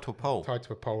 Yeah, he's tied to a pole. Tied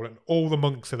to a pole, and all the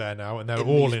monks are there now, and they're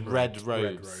all in red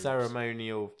robes.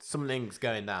 Ceremonial. Something's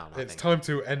going down. It's time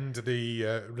to end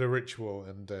the ritual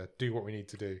and do what we need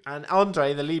to do. And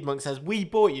Andre, the lead monk, says, "We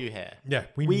brought you here. Yeah,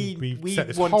 we set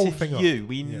this wanted whole thing you. up.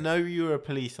 We know you're a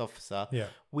police officer. Yeah,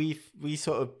 we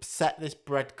sort of set this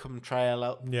breadcrumb trail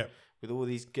up. Yeah, with all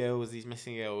these girls, these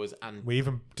missing girls, and we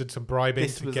even did some bribing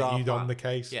to get you on the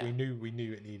case. Yeah. We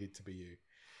knew it needed to be you."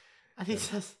 And he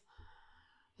sort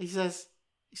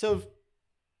of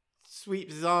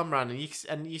sweeps his arm around,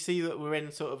 and you see that we're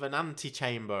in sort of an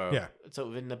antechamber, sort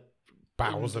of in the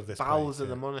bowels of this bowels place, of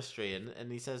the monastery,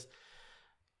 and he says,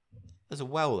 "There's a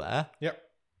well there. Yep,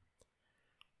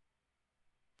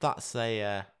 that's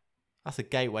a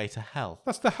gateway to hell.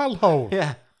 That's the HellHole.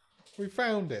 Yeah, we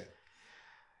found it."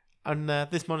 And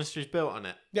this monastery's built on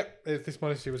it. Yep, this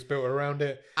monastery was built around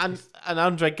it. And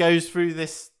Andre goes through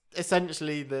this,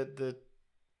 essentially the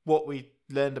what we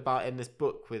learned about in this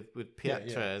book with Pietro.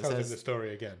 And tells says, him the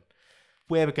story again.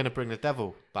 We're going to bring the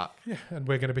devil back. Yeah, and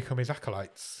we're going to become his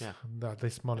acolytes. Yeah. And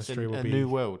this monastery will a be new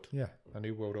world. Yeah, a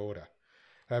new world order.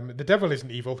 The devil isn't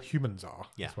evil, humans are.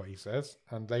 Yeah. That's what he says.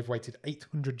 And they've waited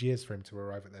 800 years for him to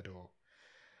arrive at their door.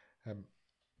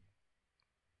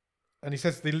 And he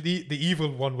says the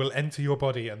evil one will enter your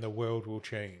body and the world will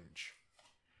change.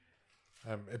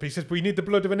 But he says we need the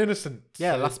blood of an innocent.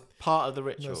 Yeah, so that's part of the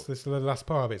ritual. this is the last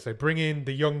part of it. So bring in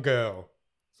the young girl.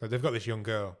 So they've got this young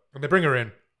girl. And they bring her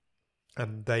in.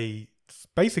 And they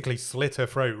basically slit her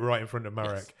throat right in front of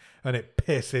Marek. Yes. And it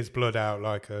pisses blood out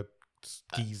like a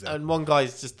geezer. And one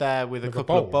guy's just there with a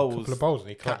couple of bowls, and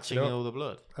he collects catching it up, all the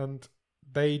blood. and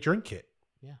they drink it.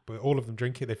 Yeah. But all of them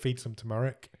drink it. They feed some to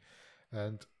Marek.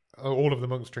 And all of the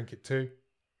monks drink it too.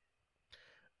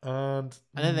 And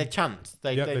then they chant.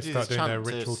 They do start this doing their chant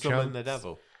to ritual summon chants. the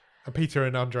devil. And Peter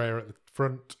and Andre are at the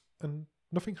front, and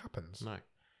nothing happens. No.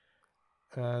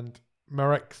 And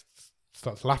Marek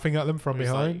starts laughing at them from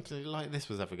behind. Like this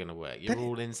was ever going to work. You're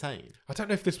all insane. I don't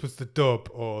know if this was the dub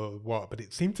or what, but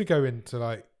it seemed to go into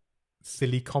like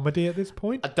silly comedy at this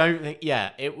point. I don't think.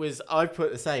 Yeah, it was. I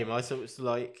put the same. I thought it was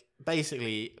like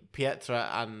basically Pietra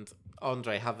and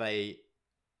Andre have a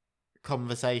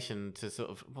conversation to sort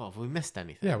of. Well, have we missed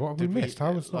anything? Yeah, what have we missed?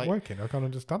 How is it like, not working? I can't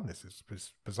understand this. It's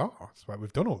bizarre. It's like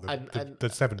we've done all the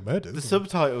 7 murders. The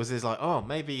subtitles is like, oh,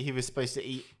 maybe he was supposed to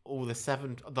eat all the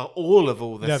 7, all the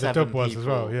 7 yeah, the dub people. was as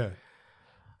well. Yeah,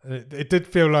 and it did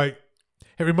feel like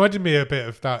it reminded me a bit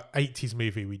of that 80s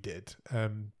movie we did.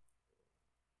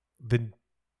 The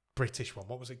British one.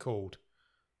 What was it called?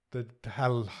 The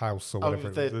Hell House or whatever.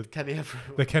 The Kenny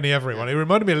Everett. The Kenny Everett one. It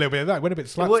reminded me a little bit of that. It went a bit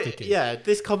slapsticky. Yeah,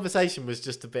 this conversation was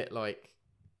just a bit like.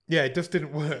 Yeah, it just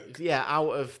didn't work. Yeah, out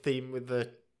of theme with the.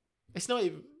 It's not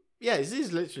even. Yeah, it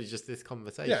is literally just this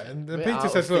conversation. Yeah, and We're Peter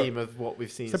out says, of "Look." theme of what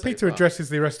we've seen. So Peter far. addresses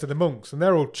the rest of the monks, and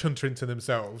they're all chuntering to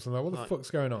themselves, and like, "What the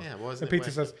fuck's going on?" Yeah, why isn't and it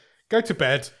Peter working? says, "Go to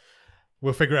bed.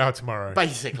 We'll figure it out tomorrow."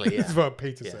 Basically, yeah. That's what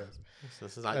Peter Yeah. says. So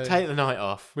it's like, take the night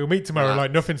off. We'll meet tomorrow. Relax.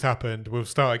 Like nothing's happened. We'll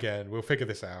start again. We'll figure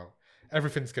this out.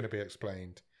 Everything's going to be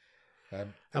explained.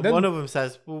 And then, one of them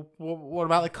says, "Well, what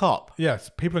about the cop?"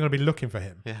 yes, people are going to be looking for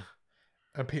him. Yeah.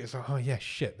 And Peter's like, oh yeah,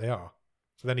 shit, they are.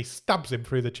 So then he stabs him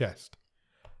through the chest.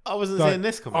 I wasn't Like, seeing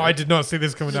this coming. I did not see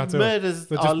this coming Just at all. murders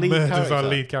So our just lead murders character. our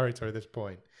lead character at this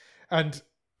point. And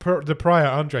the prior,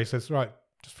 Andre, says, right,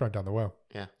 just throw him down the well.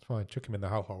 Yeah. It's fine. Chuck him in the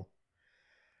HellHole.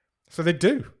 So they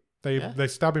do. They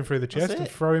stab him through the chest and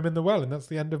throw him in the well. And that's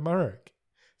the end of Marek.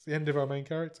 It's the end of our main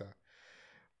character.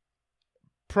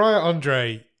 Prior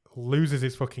Andre loses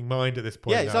his fucking mind at this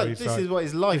point. Yeah, now. this is what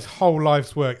his life. His whole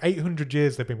life's work. 800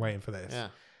 years they've been waiting for this. Yeah.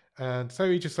 And so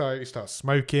he just he starts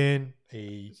smoking.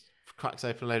 He cracks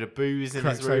open a load of booze in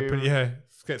cracks his room. open, yeah.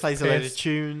 Gets Plays a load of pissed.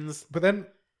 tunes. But then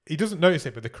he doesn't notice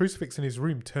it, but the crucifix in his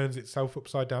room turns itself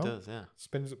upside down. It does, yeah.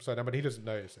 Spins upside down, but he doesn't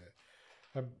notice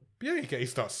it. He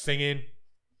starts singing.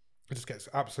 He just gets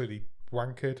absolutely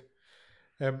wankered.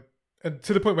 And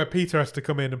to the point where Peter has to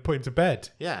come in and put him to bed.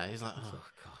 Yeah, he's like, oh,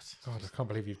 God. I can't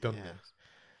believe you've done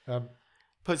this.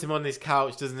 Puts him on his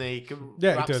couch, doesn't he?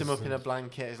 Yeah, wraps he does. him up in a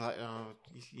blanket. He's like, oh,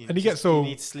 And he gets all. You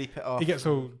need to sleep it off.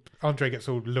 Andre gets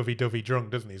all lovey-dovey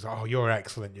drunk, doesn't he? He's like, oh, you're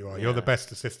excellent, you are. You're the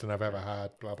best assistant I've ever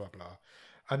had, blah, blah, blah.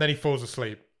 And then he falls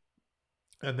asleep.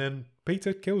 And then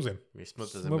Peter kills him. He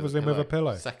smothers him with a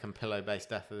pillow. Second pillow-based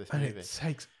death of this and movie. it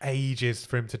takes ages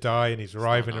for him to die, and he's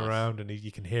writhing around, and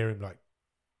you can hear him like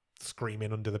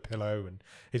screaming under the pillow, and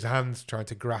his hands trying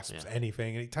to grasp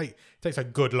anything. And it takes a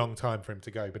good long time for him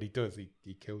to go, but he does.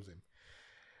 He kills him.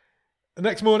 The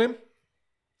next morning,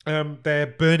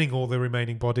 they're burning all the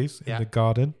remaining bodies in the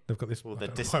garden. They've got this.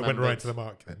 I went right to the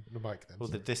mic then. All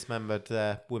the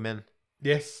dismembered women.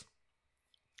 Yes,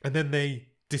 and then they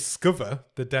discover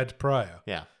the dead prior.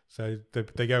 Yeah. So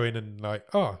they go in and like,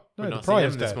 oh no, the not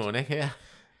prior's him dead this morning. Yeah.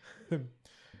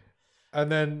 And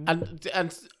then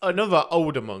and another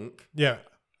older monk. Yeah.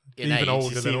 In even age,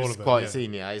 older than all of them. Quite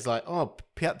senior. He's like, oh,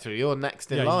 Pietro, you're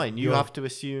next in line. You have to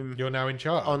assume you're now in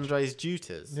charge. Andre's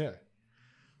duties. Yeah.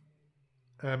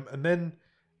 And then,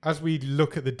 as we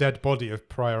look at the dead body of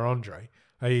Prior Andre,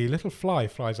 a little fly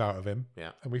flies out of him.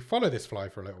 Yeah. And we follow this fly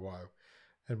for a little while.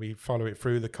 And we follow it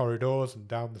through the corridors and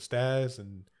down the stairs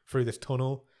and through this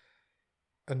tunnel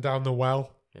and down the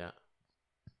well. Yeah.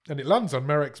 And it lands on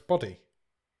Marek's body.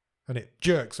 And it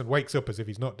jerks and wakes up as if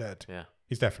he's not dead. Yeah.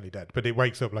 He's definitely dead, but it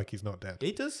wakes up like he's not dead.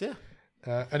 He does, yeah.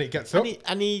 And it gets up.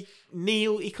 And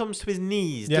he comes to his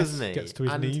knees, yes, doesn't he? Gets to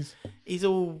his knees. He's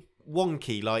all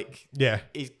wonky, like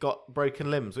he's got broken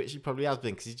limbs, which he probably has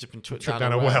been because he's just been chucked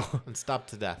down a well and stabbed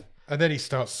to death. And then he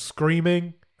starts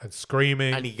screaming and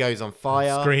screaming. And he goes on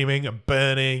fire. Screaming and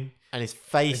burning. And his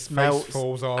face melts.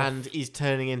 Falls off. And he's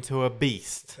turning into a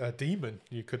beast. A demon,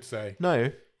 you could say.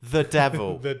 No, the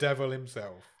devil. The devil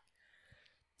himself.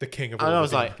 The king of all and the I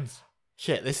was demons. like,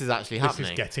 shit, this is actually happening.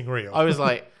 This is getting real. I was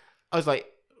like,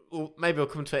 well, maybe I'll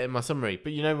come to it in my summary.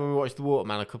 But you know when we watched The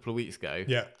Waterman a couple of weeks ago?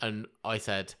 Yeah. And I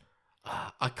said,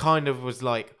 I kind of was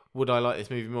like, would I like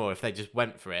this movie more if they just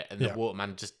went for it and The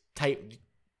Waterman just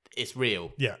it's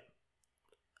real? Yeah.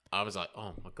 I was like,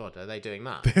 oh my God, are they doing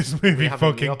that? This movie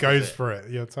fucking goes for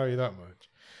it. I'll tell you that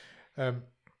much.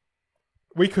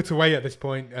 We cut away at this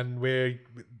point, and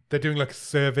they're doing like a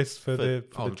service for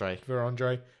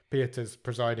Andre. Peter's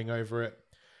presiding over it,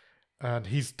 and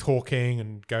he's talking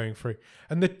and going through.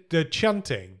 And the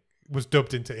chanting was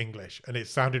dubbed into English, and it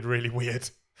sounded really weird.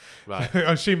 Right.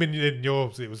 I'm assuming in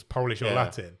yours it was Polish or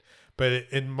Latin, but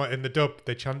in the dub,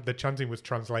 the chanting was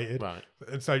translated. Right.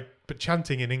 And so, but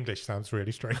chanting in English sounds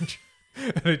really strange,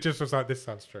 and it just was like, this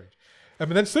sounds strange.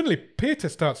 And then suddenly Peter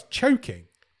starts choking.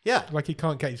 Yeah. Like he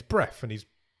can't get his breath, and he's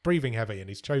breathing heavy, and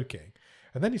he's choking.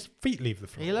 And then his feet leave the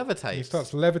floor. He levitates. And he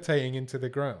starts levitating into the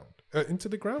ground. Into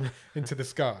the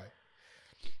sky.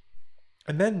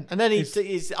 And then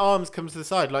his arms come to the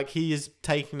side like he is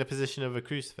taking the position of a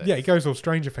crucifix. Yeah, he goes all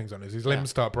Stranger Things on us. His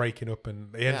limbs start breaking up,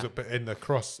 and he ends up in the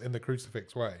cross, in the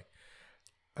crucifix way.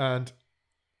 And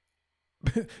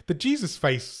the Jesus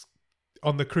face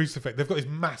on the crucifix, they've got this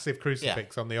massive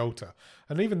crucifix on the altar,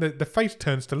 and even the face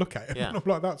turns to look at him. And I'm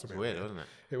like, that's a bit weird, wasn't it?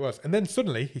 It was. And then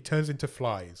suddenly he turns into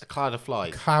flies. A cloud of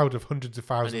flies. A cloud of hundreds of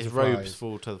thousands and his of robes flies.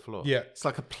 fall to the floor. Yeah. It's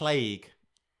like a plague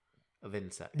of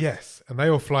insects. Yes. And they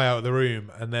all fly out of the room,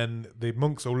 and then the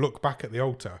monks all look back at the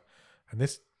altar, and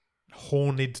this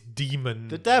horned demon,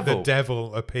 the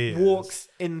devil appears. Walks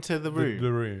into the room.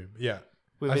 The room, yeah.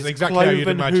 With That's his exactly how you'd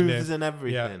cloven imagine hooves it. and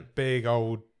everything. Yeah, big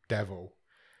old devil.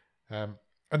 And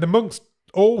the monks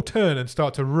all turn and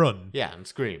start to run. Yeah, and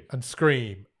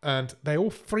scream. And they all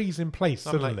freeze in place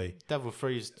suddenly. Like, devil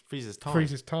freezes time.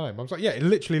 Freezes time. I was like, yeah, it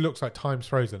literally looks like time's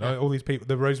frozen. Yeah. All these people,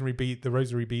 the rosary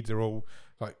beads are all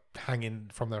like hanging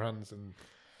from their hands, and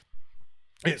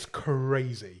it's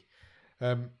crazy.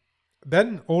 And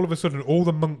Then all of a sudden, all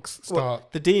the monks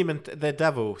start. The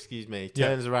devil, excuse me,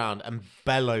 turns around and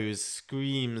bellows,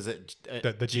 screams at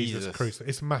The Jesus crucifix.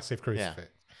 It's a massive crucifix.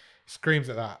 Screams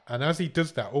at that. And as he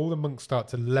does that, all the monks start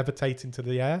to levitate into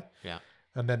the air. Yeah.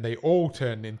 And then they all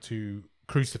turn into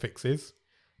crucifixes,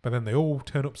 but then they all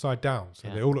turn upside down. So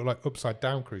they all look like upside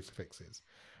down crucifixes.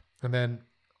 And then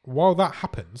while that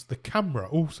happens, the camera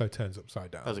also turns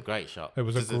upside down. That was a great shot. It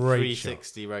was a great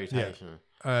 360 rotation.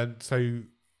 Yeah. And so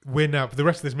we're now, for the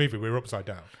rest of this movie, we're upside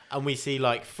down. And we see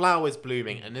like flowers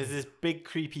blooming, and there's this big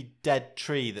creepy dead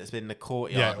tree that's been in the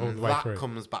courtyard. Yeah, all the way that through.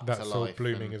 comes back That's to life. all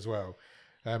blooming as well.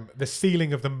 The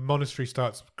ceiling of the monastery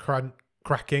starts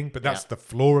cracking, but that's the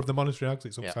floor of the monastery now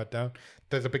because it's upside down.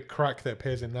 There's a big crack that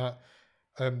appears in that.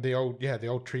 The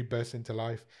old tree bursts into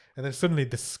life, and then suddenly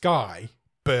the sky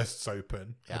bursts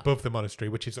open above the monastery,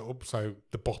 which is also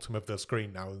the bottom of the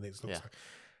screen now, and it looks like.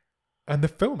 And the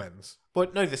film ends.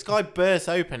 But no, the sky bursts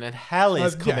open and hell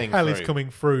is coming through. Hell is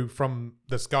coming through from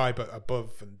the sky, but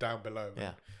above and down below.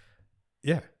 Yeah.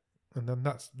 Yeah. And then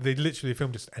the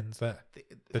film just ends there.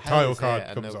 The title card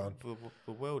comes on.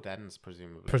 The world ends,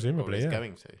 presumably. Presumably, or is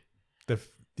going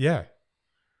to.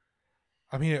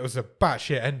 I mean, it was a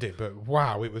batshit ending, but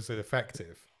wow, it was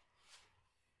effective.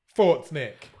 Thoughts,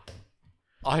 Nick?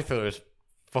 I thought it was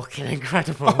fucking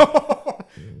incredible.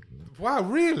 Wow,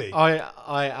 really?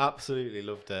 I absolutely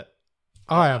loved it.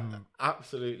 I am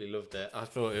absolutely loved it. I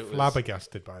thought it was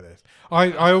flabbergasted by this.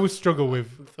 I always struggle with.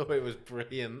 I thought it was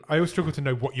brilliant. I always struggle to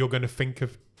know what you're going to think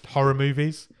of horror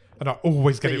movies, and I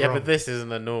always get it wrong. Yeah, but this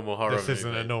isn't a normal horror movie. This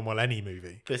isn't a normal any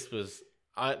movie. This was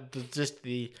just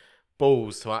the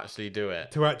balls to actually do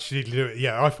it.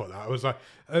 Yeah, I thought that. I was like,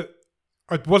 I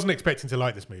wasn't expecting to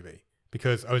like this movie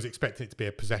because I was expecting it to be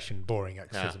a possession, boring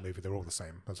exorcism movie. They're all the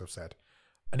same, as I've said,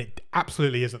 and it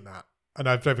absolutely isn't that. And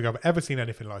I don't think I've ever seen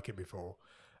anything like it before.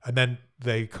 And then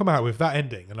they come out with that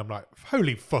ending, and I'm like,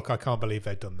 holy fuck, I can't believe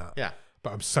they've done that. Yeah.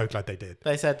 But I'm so glad they did.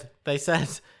 They said,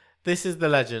 this is the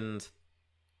legend.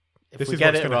 If we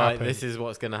get it right, this is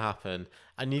what's going to happen.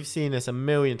 And you've seen this a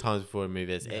million times before in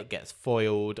movies. Yeah. It gets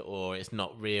foiled or it's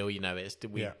not real. You know,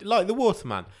 like The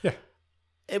Waterman. Yeah.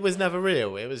 It was never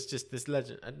real. It was just this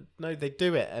legend. And no, they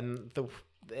do it. And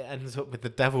it ends up with the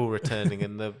devil returning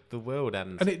and the world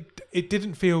ends. And it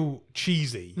didn't feel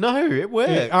cheesy. No, it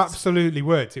worked. It absolutely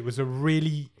worked. It was a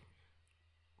really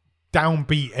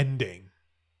downbeat ending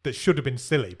that should have been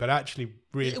silly, but actually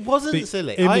really... It wasn't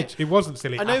silly. It wasn't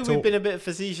silly I know at we've all. been a bit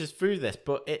facetious through this,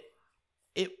 but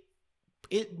it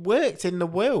worked in the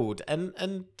world and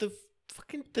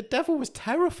the devil was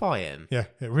terrifying. Yeah,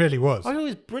 it really was. I thought it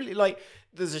was brilliant. Like,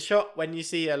 there's a shot when you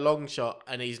see a long shot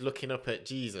and he's looking up at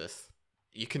Jesus.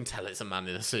 You can tell it's a man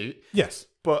in a suit. Yes.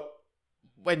 But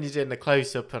when you're doing the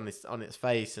close up on its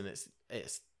face and it's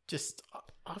just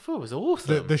I thought it was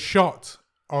awesome. The shot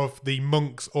of the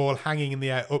monks all hanging in the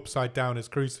air upside down as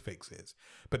crucifixes,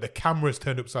 but the camera's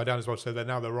turned upside down as well, so they're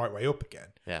now the right way up again.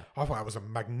 Yeah. I thought that was a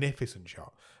magnificent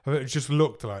shot. It just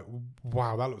looked like,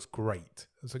 wow, that looks great.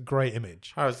 It's a great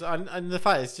image. And the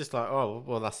fact it's just like, oh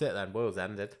well, that's it then. World's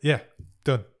ended. Yeah,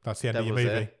 done. That's the end of your movie.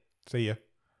 Here. See ya.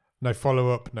 No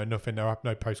follow-up, no nothing,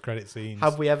 no post-credit scenes.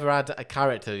 Have we ever had a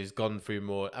character who's gone through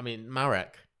more? I mean,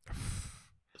 Marek.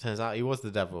 Turns out he was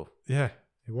the devil. Yeah,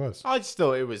 he was. I just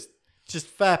thought it was just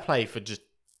fair play for just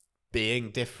being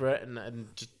different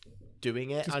and just doing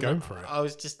it. Just going for it. I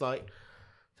was just like,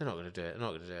 they're not going to do it. They're not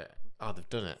going to do it. Oh, they've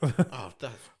done it. Oh,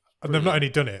 that's and they've not only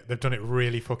done it, they've done it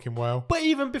really fucking well. But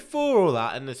even before all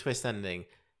that and the twist ending,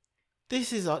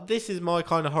 this is my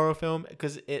kind of horror film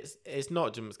because it's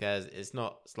not jump scares, it's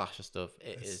not slasher stuff.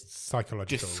 It's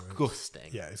psychological,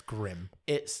 disgusting. It's grim.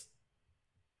 It's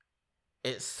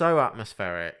so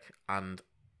atmospheric, and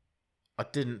I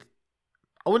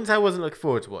wouldn't say I wasn't looking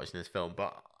forward to watching this film,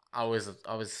 but I was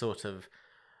sort of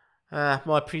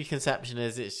my preconception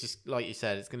is it's just like you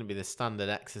said, it's going to be the standard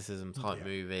exorcism type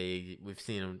movie. We've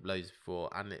seen them loads before,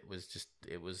 and it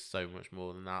was so much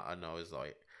more than that, and I was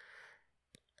like.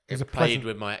 It played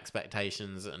with my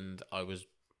expectations, and I was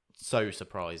so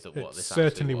surprised at what this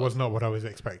certainly was not what I was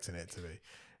expecting it to be.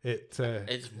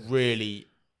 It's really,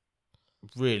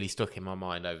 really stuck in my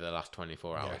mind over the last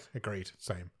 24 hours. Yeah, agreed.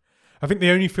 Same. I think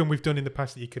the only film we've done in the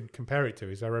past that you can compare it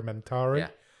to is Elementary. Yeah.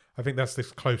 I think that's the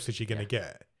closest you're going to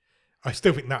get. I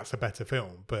still think that's a better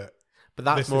film, but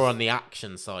that's more on the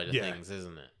action side of things,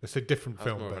 isn't it? It's a different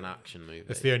film. More of an action movie.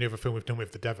 It's the only other film we've done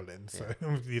with the devil in, so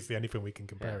it's the only film we can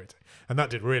compare it to. And that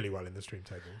did really well in the stream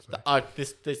table. So.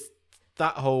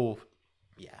 That whole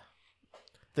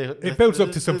it builds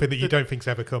up to something that you don't think's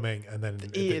ever coming, and then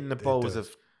eating the bowls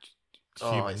of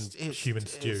human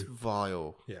stew. It's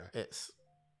vile. Yeah, it's.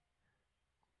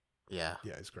 Yeah.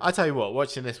 Yeah, it's great. I tell you what,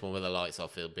 watching this one with the lights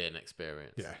off, it'll be an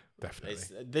experience. Yeah, definitely.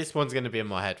 This one's going to be in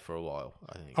my head for a while,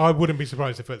 I think. I wouldn't be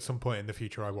surprised if at some point in the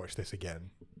future I watch this again.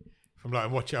 If I'm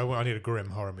like, I need a grim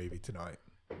horror movie tonight.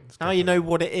 Now you know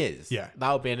what it is. Yeah.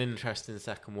 That'll be an interesting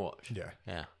second watch. Yeah.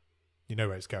 Yeah. You know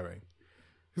where it's going.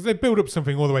 Because they build up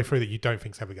something all the way through that you don't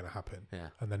think's ever going to happen. Yeah.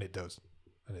 And then it does.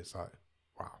 And it's like,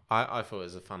 wow. I thought it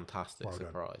was a fantastic Well done.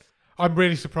 surprise. I'm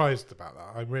really surprised about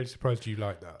that. I'm really surprised you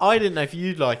like that. I didn't know if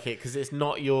you'd like it because it's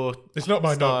not your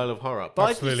my style of horror.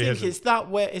 But Absolutely I just think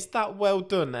isn't. it's that well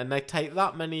done, and they take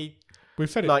that many We've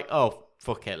said it. like, oh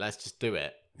fuck it, let's just do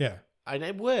it, Yeah. and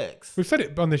it works. We've said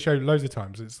it on the show loads of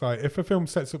times. It's like if a film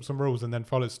sets up some rules and then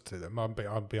follows to them, I'll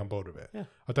be on board with it. Yeah.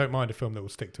 I don't mind a film that will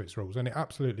stick to its rules, and it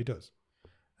absolutely does.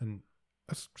 And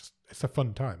it's a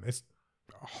fun time. It's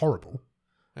horrible.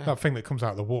 Yeah. That thing that comes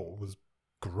out of the wall was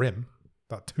grim.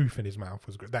 That tooth in his mouth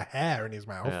was grim. The hair in his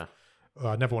mouth. Yeah. Oh,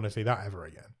 I never want to see that ever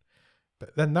again.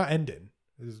 But then that ending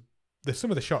there's some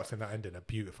of the shots in that ending are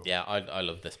beautiful. Yeah, I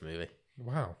love this movie.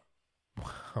 Wow,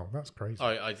 that's crazy.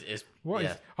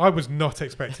 Yeah. I was not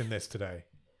expecting this today.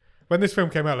 When this film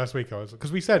came out last week,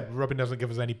 because we said Robin doesn't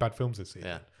give us any bad films this season.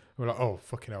 Yeah. We're like, oh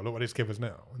fucking hell, look what it's give us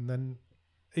now. And then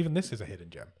even this is a hidden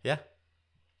gem. Yeah.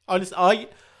 Honestly,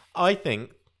 I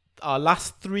think our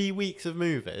last 3 weeks of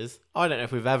movies, I don't know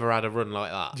if we've ever had a run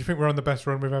like that. Do you think we're on the best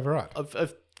run we've ever had?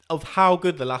 Of how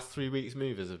good the last 3 weeks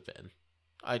movies have been.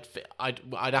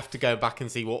 I'd have to go back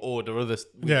and see what order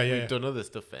we've done other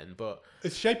stuff in, but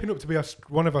It's shaping up to be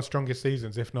one of our strongest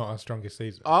seasons, if not our strongest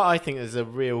season. I think there's a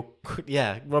real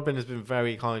Robin has been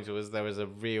very kind to us. There is a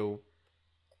real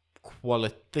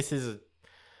quality. This is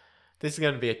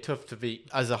going to be a tough to beat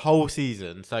as a whole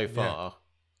season so far.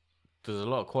 There's a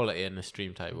lot of quality in the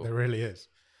stream table. There really is.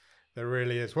 There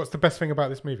really is. What's the best thing about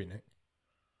this movie, Nick?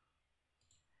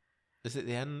 Is it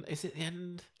the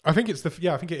end? I think it's I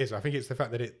think it is. I think it's the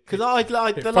fact that it Because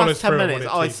the follows last 10 through on what minutes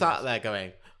it I teases. sat there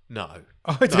going, no.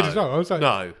 I did as well. I was like,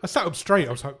 no. I sat up straight.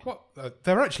 I was like, what?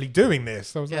 They're actually doing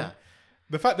this. I was like,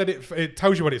 the fact that it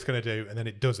tells you what it's going to do and then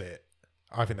it does it.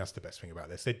 I think that's the best thing about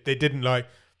this. They didn't like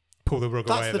pull the rug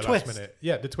away at the last minute.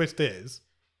 Yeah, the twist is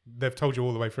they've told you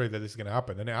all the way through that this is going to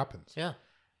happen, and it happens. Yeah.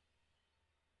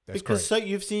 That's because great.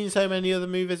 you've seen so many other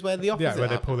movies where the opposite where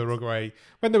they pull the rug away.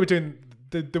 When they were doing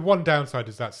the one downside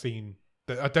is that scene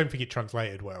that I don't think it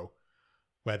translated well,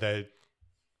 where they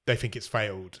think it's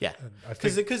failed. Yeah,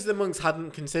 because the monks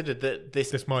hadn't considered that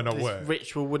this might not work.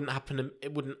 Ritual wouldn't happen.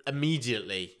 It wouldn't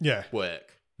immediately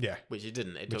work. Yeah, which it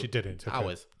didn't. It took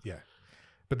hours.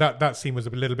 But that scene was a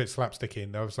little bit slapsticky,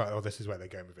 and I was like, oh, this is where they're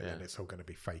going with it, and it's all going to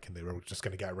be fake, and they're all just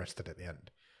going to get arrested at the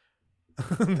end.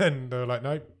 And then they were like,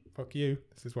 no, fuck you.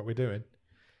 This is what we're doing.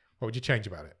 What would you change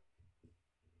about it?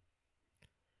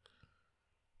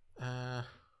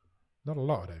 Not a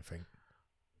lot, I don't think.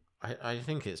 I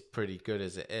think it's pretty good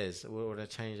as it is. What would I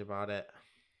change about it?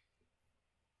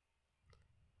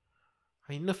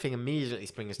 I mean, nothing immediately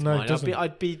springs to mind.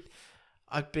 I'd be.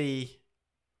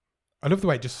 I love the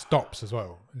way it just stops as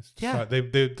well. It's just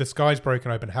like the sky's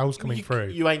broken open, hell's coming through.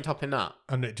 You ain't topping that.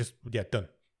 And it just, done.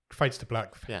 Fades to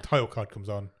black, title card comes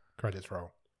on, credits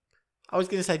roll. I was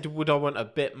going to say, would I want a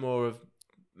bit more of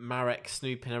Marek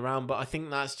snooping around? But I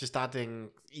think that's just adding,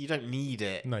 you don't need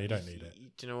it. No, you don't need it.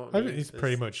 Do you know what I mean? It's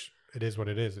pretty much, it is what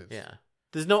it is.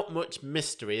 There's not much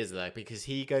mystery, is there? Because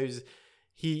he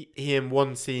in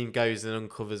one scene goes and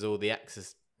uncovers all the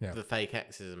the fake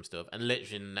exorcism stuff, and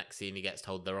literally in the next scene he gets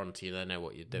told they're onto you, they know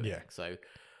what you're doing. Yeah. So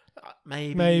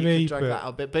maybe you could drag that out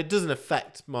a bit, but it doesn't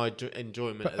affect my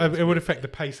enjoyment. It would affect the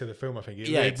pace of the film, I think.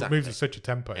 It moves at such a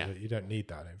tempo Yeah. that you don't need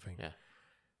that, I don't think. Yeah.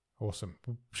 Awesome.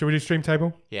 Should we do stream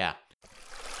table? Yeah.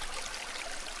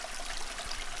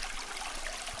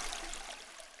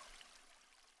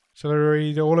 Shall I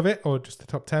read all of it, or just the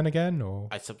top 10 again? Or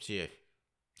It's up to you.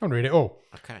 I'll read it all.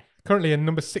 Okay. Currently in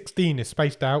number 16 is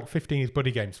Spaced Out, 15 is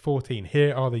Buddy Games, 14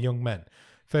 Here Are the Young Men,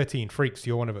 13 Freaks,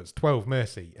 You're One of Us, 12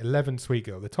 Mercy, 11 Sweet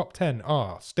Girl. The top 10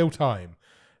 are Still Time,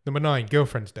 number 9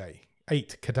 Girlfriend's Day,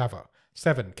 8 Cadaver,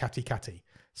 7 Catty Catty,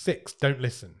 6 Don't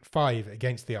Listen, 5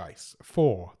 Against the Ice,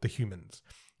 4 The Humans,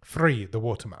 3 The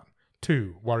Waterman,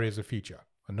 2 Warriors of Future,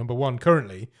 and number 1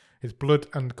 currently is Blood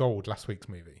and Gold, last week's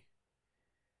movie.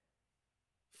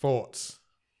 Thoughts?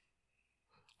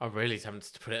 I'm really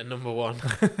tempted to put it at number 1.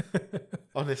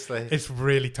 Honestly. It's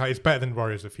really tight. It's better than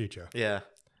Warriors of Future. Yeah.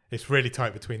 It's really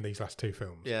tight between these last two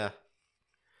films. Yeah.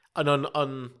 And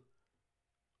on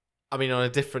a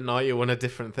different night you want a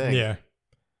different thing. Yeah.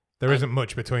 There isn't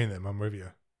much between them, I'm with you.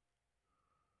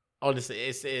 Honestly,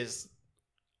 it's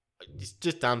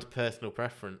just down to personal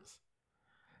preference.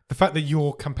 The fact that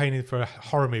you're campaigning for a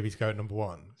horror movie to go at number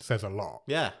 1 says a lot.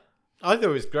 Yeah. I thought it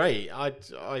was great. I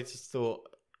just thought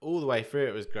all the way through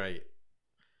it was great.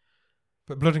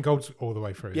 But Blood and Gold's all the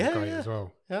way through. Yeah, Is great yeah. as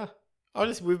well. Yeah.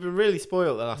 Honestly, we've been really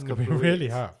spoiled the last couple We of weeks. really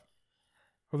have.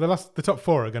 Well, the top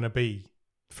four are going to be,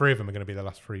 3 of them are going to be the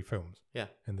last 3 films. Yeah.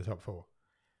 In the top 4.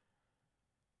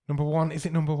 Number 1, is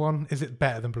it number 1? Is it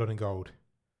better than Blood and Gold?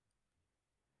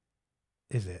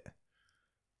 Is it?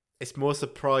 It's more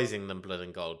surprising than Blood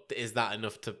and Gold. Is that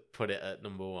enough to put it at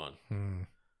number 1?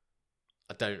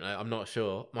 I don't know. I'm not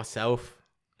sure. Myself.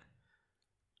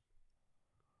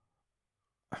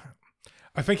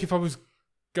 I think if I was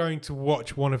going to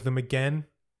watch one of them again,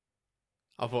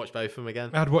 I've watched both of them again.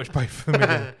 I'd watch both of them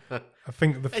again. I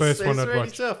think the first one I'd really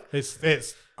watch. Tough.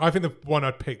 It's. I think the one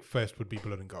I'd pick first would be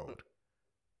Blood and Gold.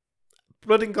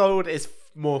 Blood and Gold is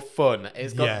more fun.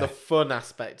 It's got Yeah. the fun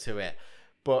aspect to it,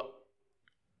 but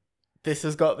this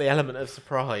has got the element of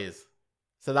surprise.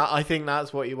 So that I think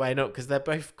that's what you're weighing up because they're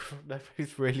both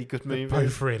really good They're movies.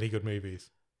 both really good movies.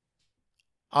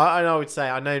 I would say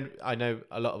I know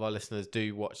a lot of our listeners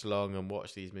do watch along and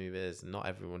watch these movies, and not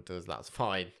everyone does. That's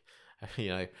fine. You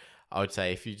know, I would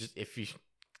say if you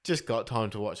just got time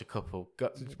to watch a couple,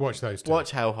 Watch those 2.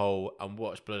 watch HellHole and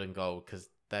watch Blood and Gold because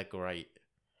they're great.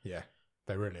 Yeah,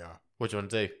 they really are. What do you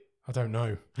want to do? I don't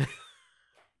know.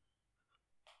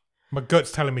 My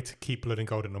gut's telling me to keep Blood and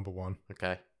Gold at number 1.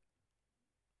 Okay.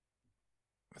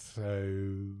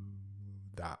 So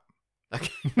that.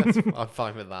 Okay, I'm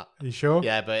fine with that. Are you sure?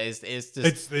 Yeah, but it's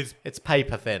just It's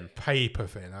paper thin. paper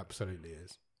thin, absolutely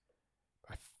is.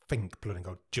 I think Blood and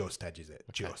Gold just edges it.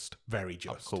 Okay. Just. Very I'm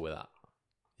just. cool with that.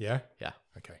 Yeah? Yeah.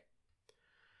 Okay.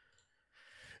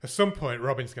 At some point,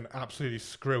 Robin's going to absolutely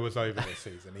screw us over this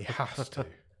season. He has to.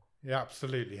 He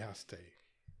absolutely has to.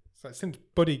 So since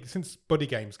Buddy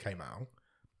Games came out,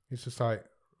 it's just like,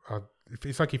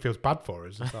 it's like he feels bad for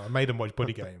us. It's like, I made him watch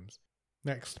Buddy Games.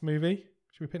 Next movie?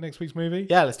 Should we pick next week's movie?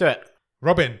 Yeah, let's do it.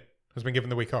 Robin has been given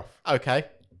the week off Okay.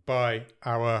 by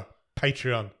our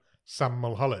Patreon, Sam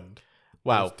Mulholland.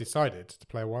 Wow. Who's decided to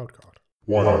play a wild card.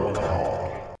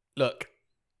 Look,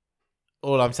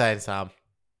 all I'm saying, Sam,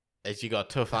 is you got a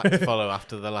tough act to follow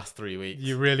after the last 3 weeks.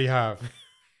 You really have.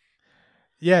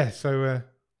 Yeah, so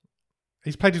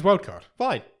he's played his wild card.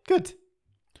 Fine. Good.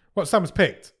 What Sam's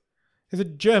picked is a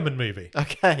German movie.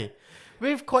 Okay.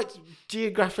 We've quite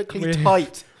geographically We're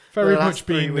tight. Very the last much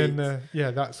 3 been in,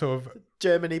 that sort of,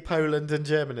 Germany, Poland, and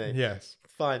Germany. yes.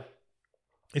 Fine.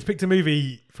 He's picked a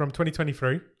movie from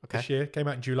 2023 Okay. this year. Came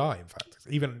out in July, in fact. It's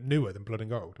even newer than Blood and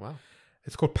Gold. Wow.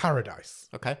 It's called Paradise.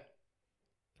 Okay. You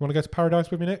want to go to Paradise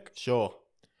with me, Nick? Sure.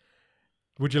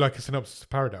 Would you like a synopsis of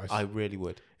Paradise? I really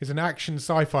would. It's an action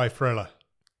sci-fi thriller.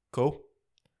 Cool.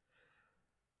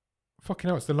 Fucking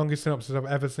hell, it's the longest synopsis I've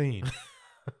ever seen.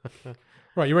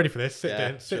 Right, you ready for this?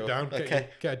 Sit sure. down, Okay.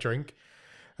 get a drink.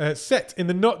 Set in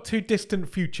the not too distant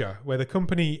future where the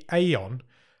company Aeon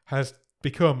has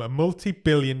become a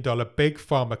multi-billion-dollar big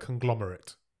pharma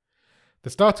conglomerate. The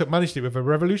startup managed it with a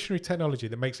revolutionary technology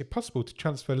that makes it possible to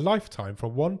transfer lifetime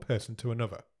from one person to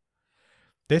another.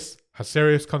 This has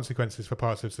serious consequences for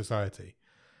parts of society.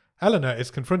 Eleanor is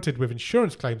confronted with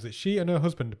insurance claims that she and her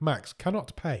husband, Max,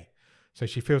 cannot pay, so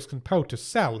she feels compelled to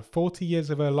sell 40 years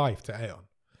of her life to Aeon.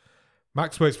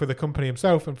 Max works for the company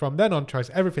himself and from then on tries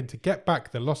everything to get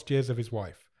back the lost years of his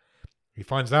wife. He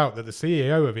finds out that the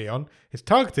CEO of Aeon is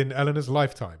targeting Eleanor's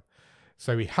lifetime,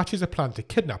 so he hatches a plan to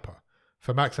kidnap her.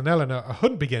 For Max and Eleanor, a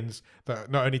hunt begins that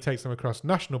not only takes them across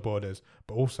national borders,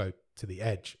 but also to the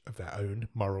edge of their own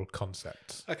moral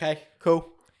concepts. Okay. Cool.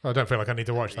 I don't feel like I need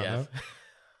to watch that Yeah. now.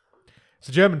 It's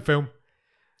a German film.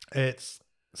 It's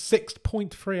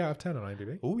 6.3 out of 10 on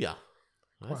IMDb. Oh, yeah.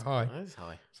 Quite high. That's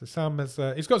high. So Sam has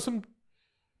he's got some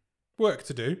work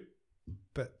to do,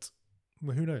 but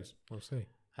well, who knows? We'll see.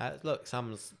 Look,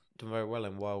 Sam's done very well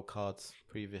in wild cards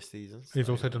previous seasons. He's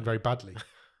also done very badly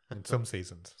in some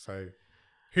seasons. So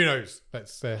who knows?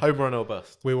 Let's home run or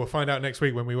bust. we will find out next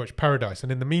week when we watch Paradise.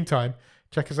 And in the meantime,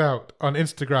 check us out on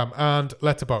Instagram and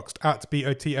Letterboxd at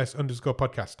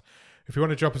BOTS_podcast. If you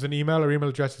want to drop us an email, our email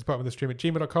address is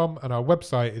bottomofthestream@gmail.com and our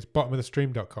website is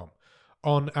bottomofthestream.com.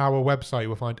 On our website, you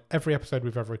will find every episode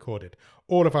we've ever recorded,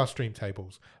 all of our stream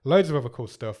tables, loads of other cool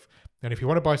stuff. And if you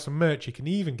want to buy some merch, you can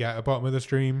even get a Bottom of the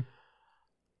Stream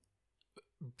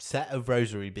set of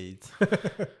rosary beads.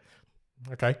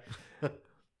 Okay.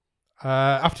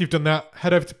 After you've done that,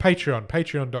 head over to Patreon,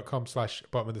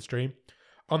 patreon.com/bottom of the stream.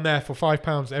 On there for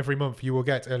 £5 every month, you will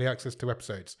get early access to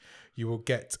episodes. You will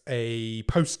get a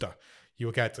poster. You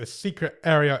will get a secret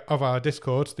area of our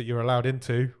Discord that you're allowed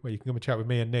into, where you can come and chat with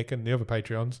me and Nick and the other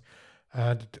Patreons.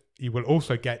 And you will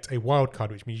also get a wild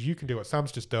card, which means you can do what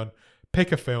Sam's just done,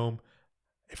 pick a film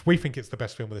If we think it's the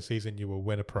best film of the season, you will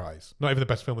win a prize. Not even the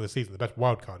best film of the season, the best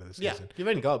wild card of the season. You've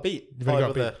only got to beat You've only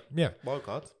five got of to the Yeah. wild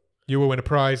cards. You will win a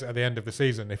prize at the end of the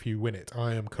season if you win it.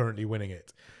 I am currently winning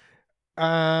it.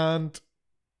 And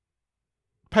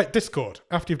Discord.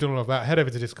 After you've done all of that, head over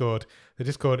to Discord. The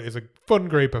Discord is a fun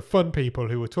group of fun people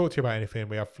who will talk to you about anything.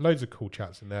 We have loads of cool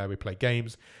chats in there. We play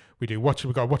games. We've got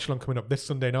a watch along coming up this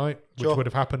Sunday night, which would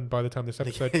have happened by the time this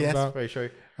episode comes out. Very true.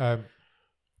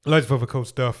 Loads of other cool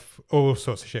stuff. All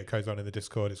sorts of shit goes on in the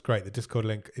Discord. It's great. The Discord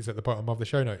link is at the bottom of the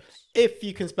show notes. If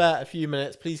you can spare a few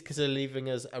minutes, please consider leaving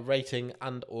us a rating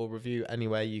and or review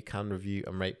anywhere you can review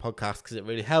and rate podcasts, because it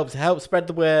really helps. It helps spread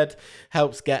the word,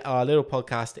 helps get our little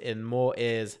podcast in more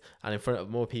ears and in front of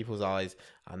more people's eyes,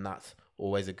 and that's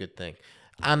always a good thing.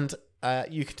 And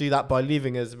you can do that by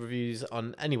leaving us reviews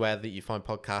on anywhere that you find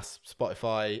podcasts: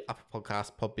 Spotify, Apple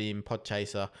Podcasts, Podbean,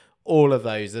 Podchaser. All of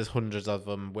those, there's hundreds of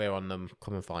them. We're on them.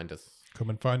 Come and find us.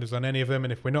 Come and find us on any of them.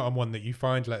 And if we're not on one that you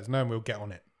find, let us know and we'll get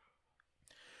on it.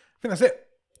 I think that's it.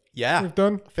 Yeah. We've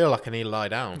done. I feel like I need to lie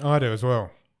down. I do as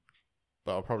well.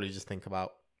 But I'll probably just think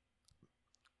about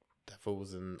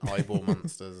devils and eyeball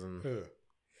monsters. And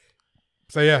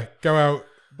So yeah, go out,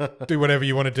 do whatever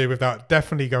you want to do with that.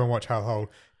 Definitely go and watch HellHole.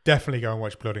 Definitely go and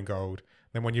watch Blood and Gold.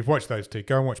 Then when you've watched those two,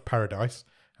 go and watch Paradise.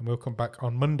 And we'll come back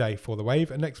on Monday for The Wave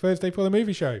and next Thursday for the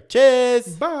movie show.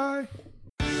 Cheers! Bye!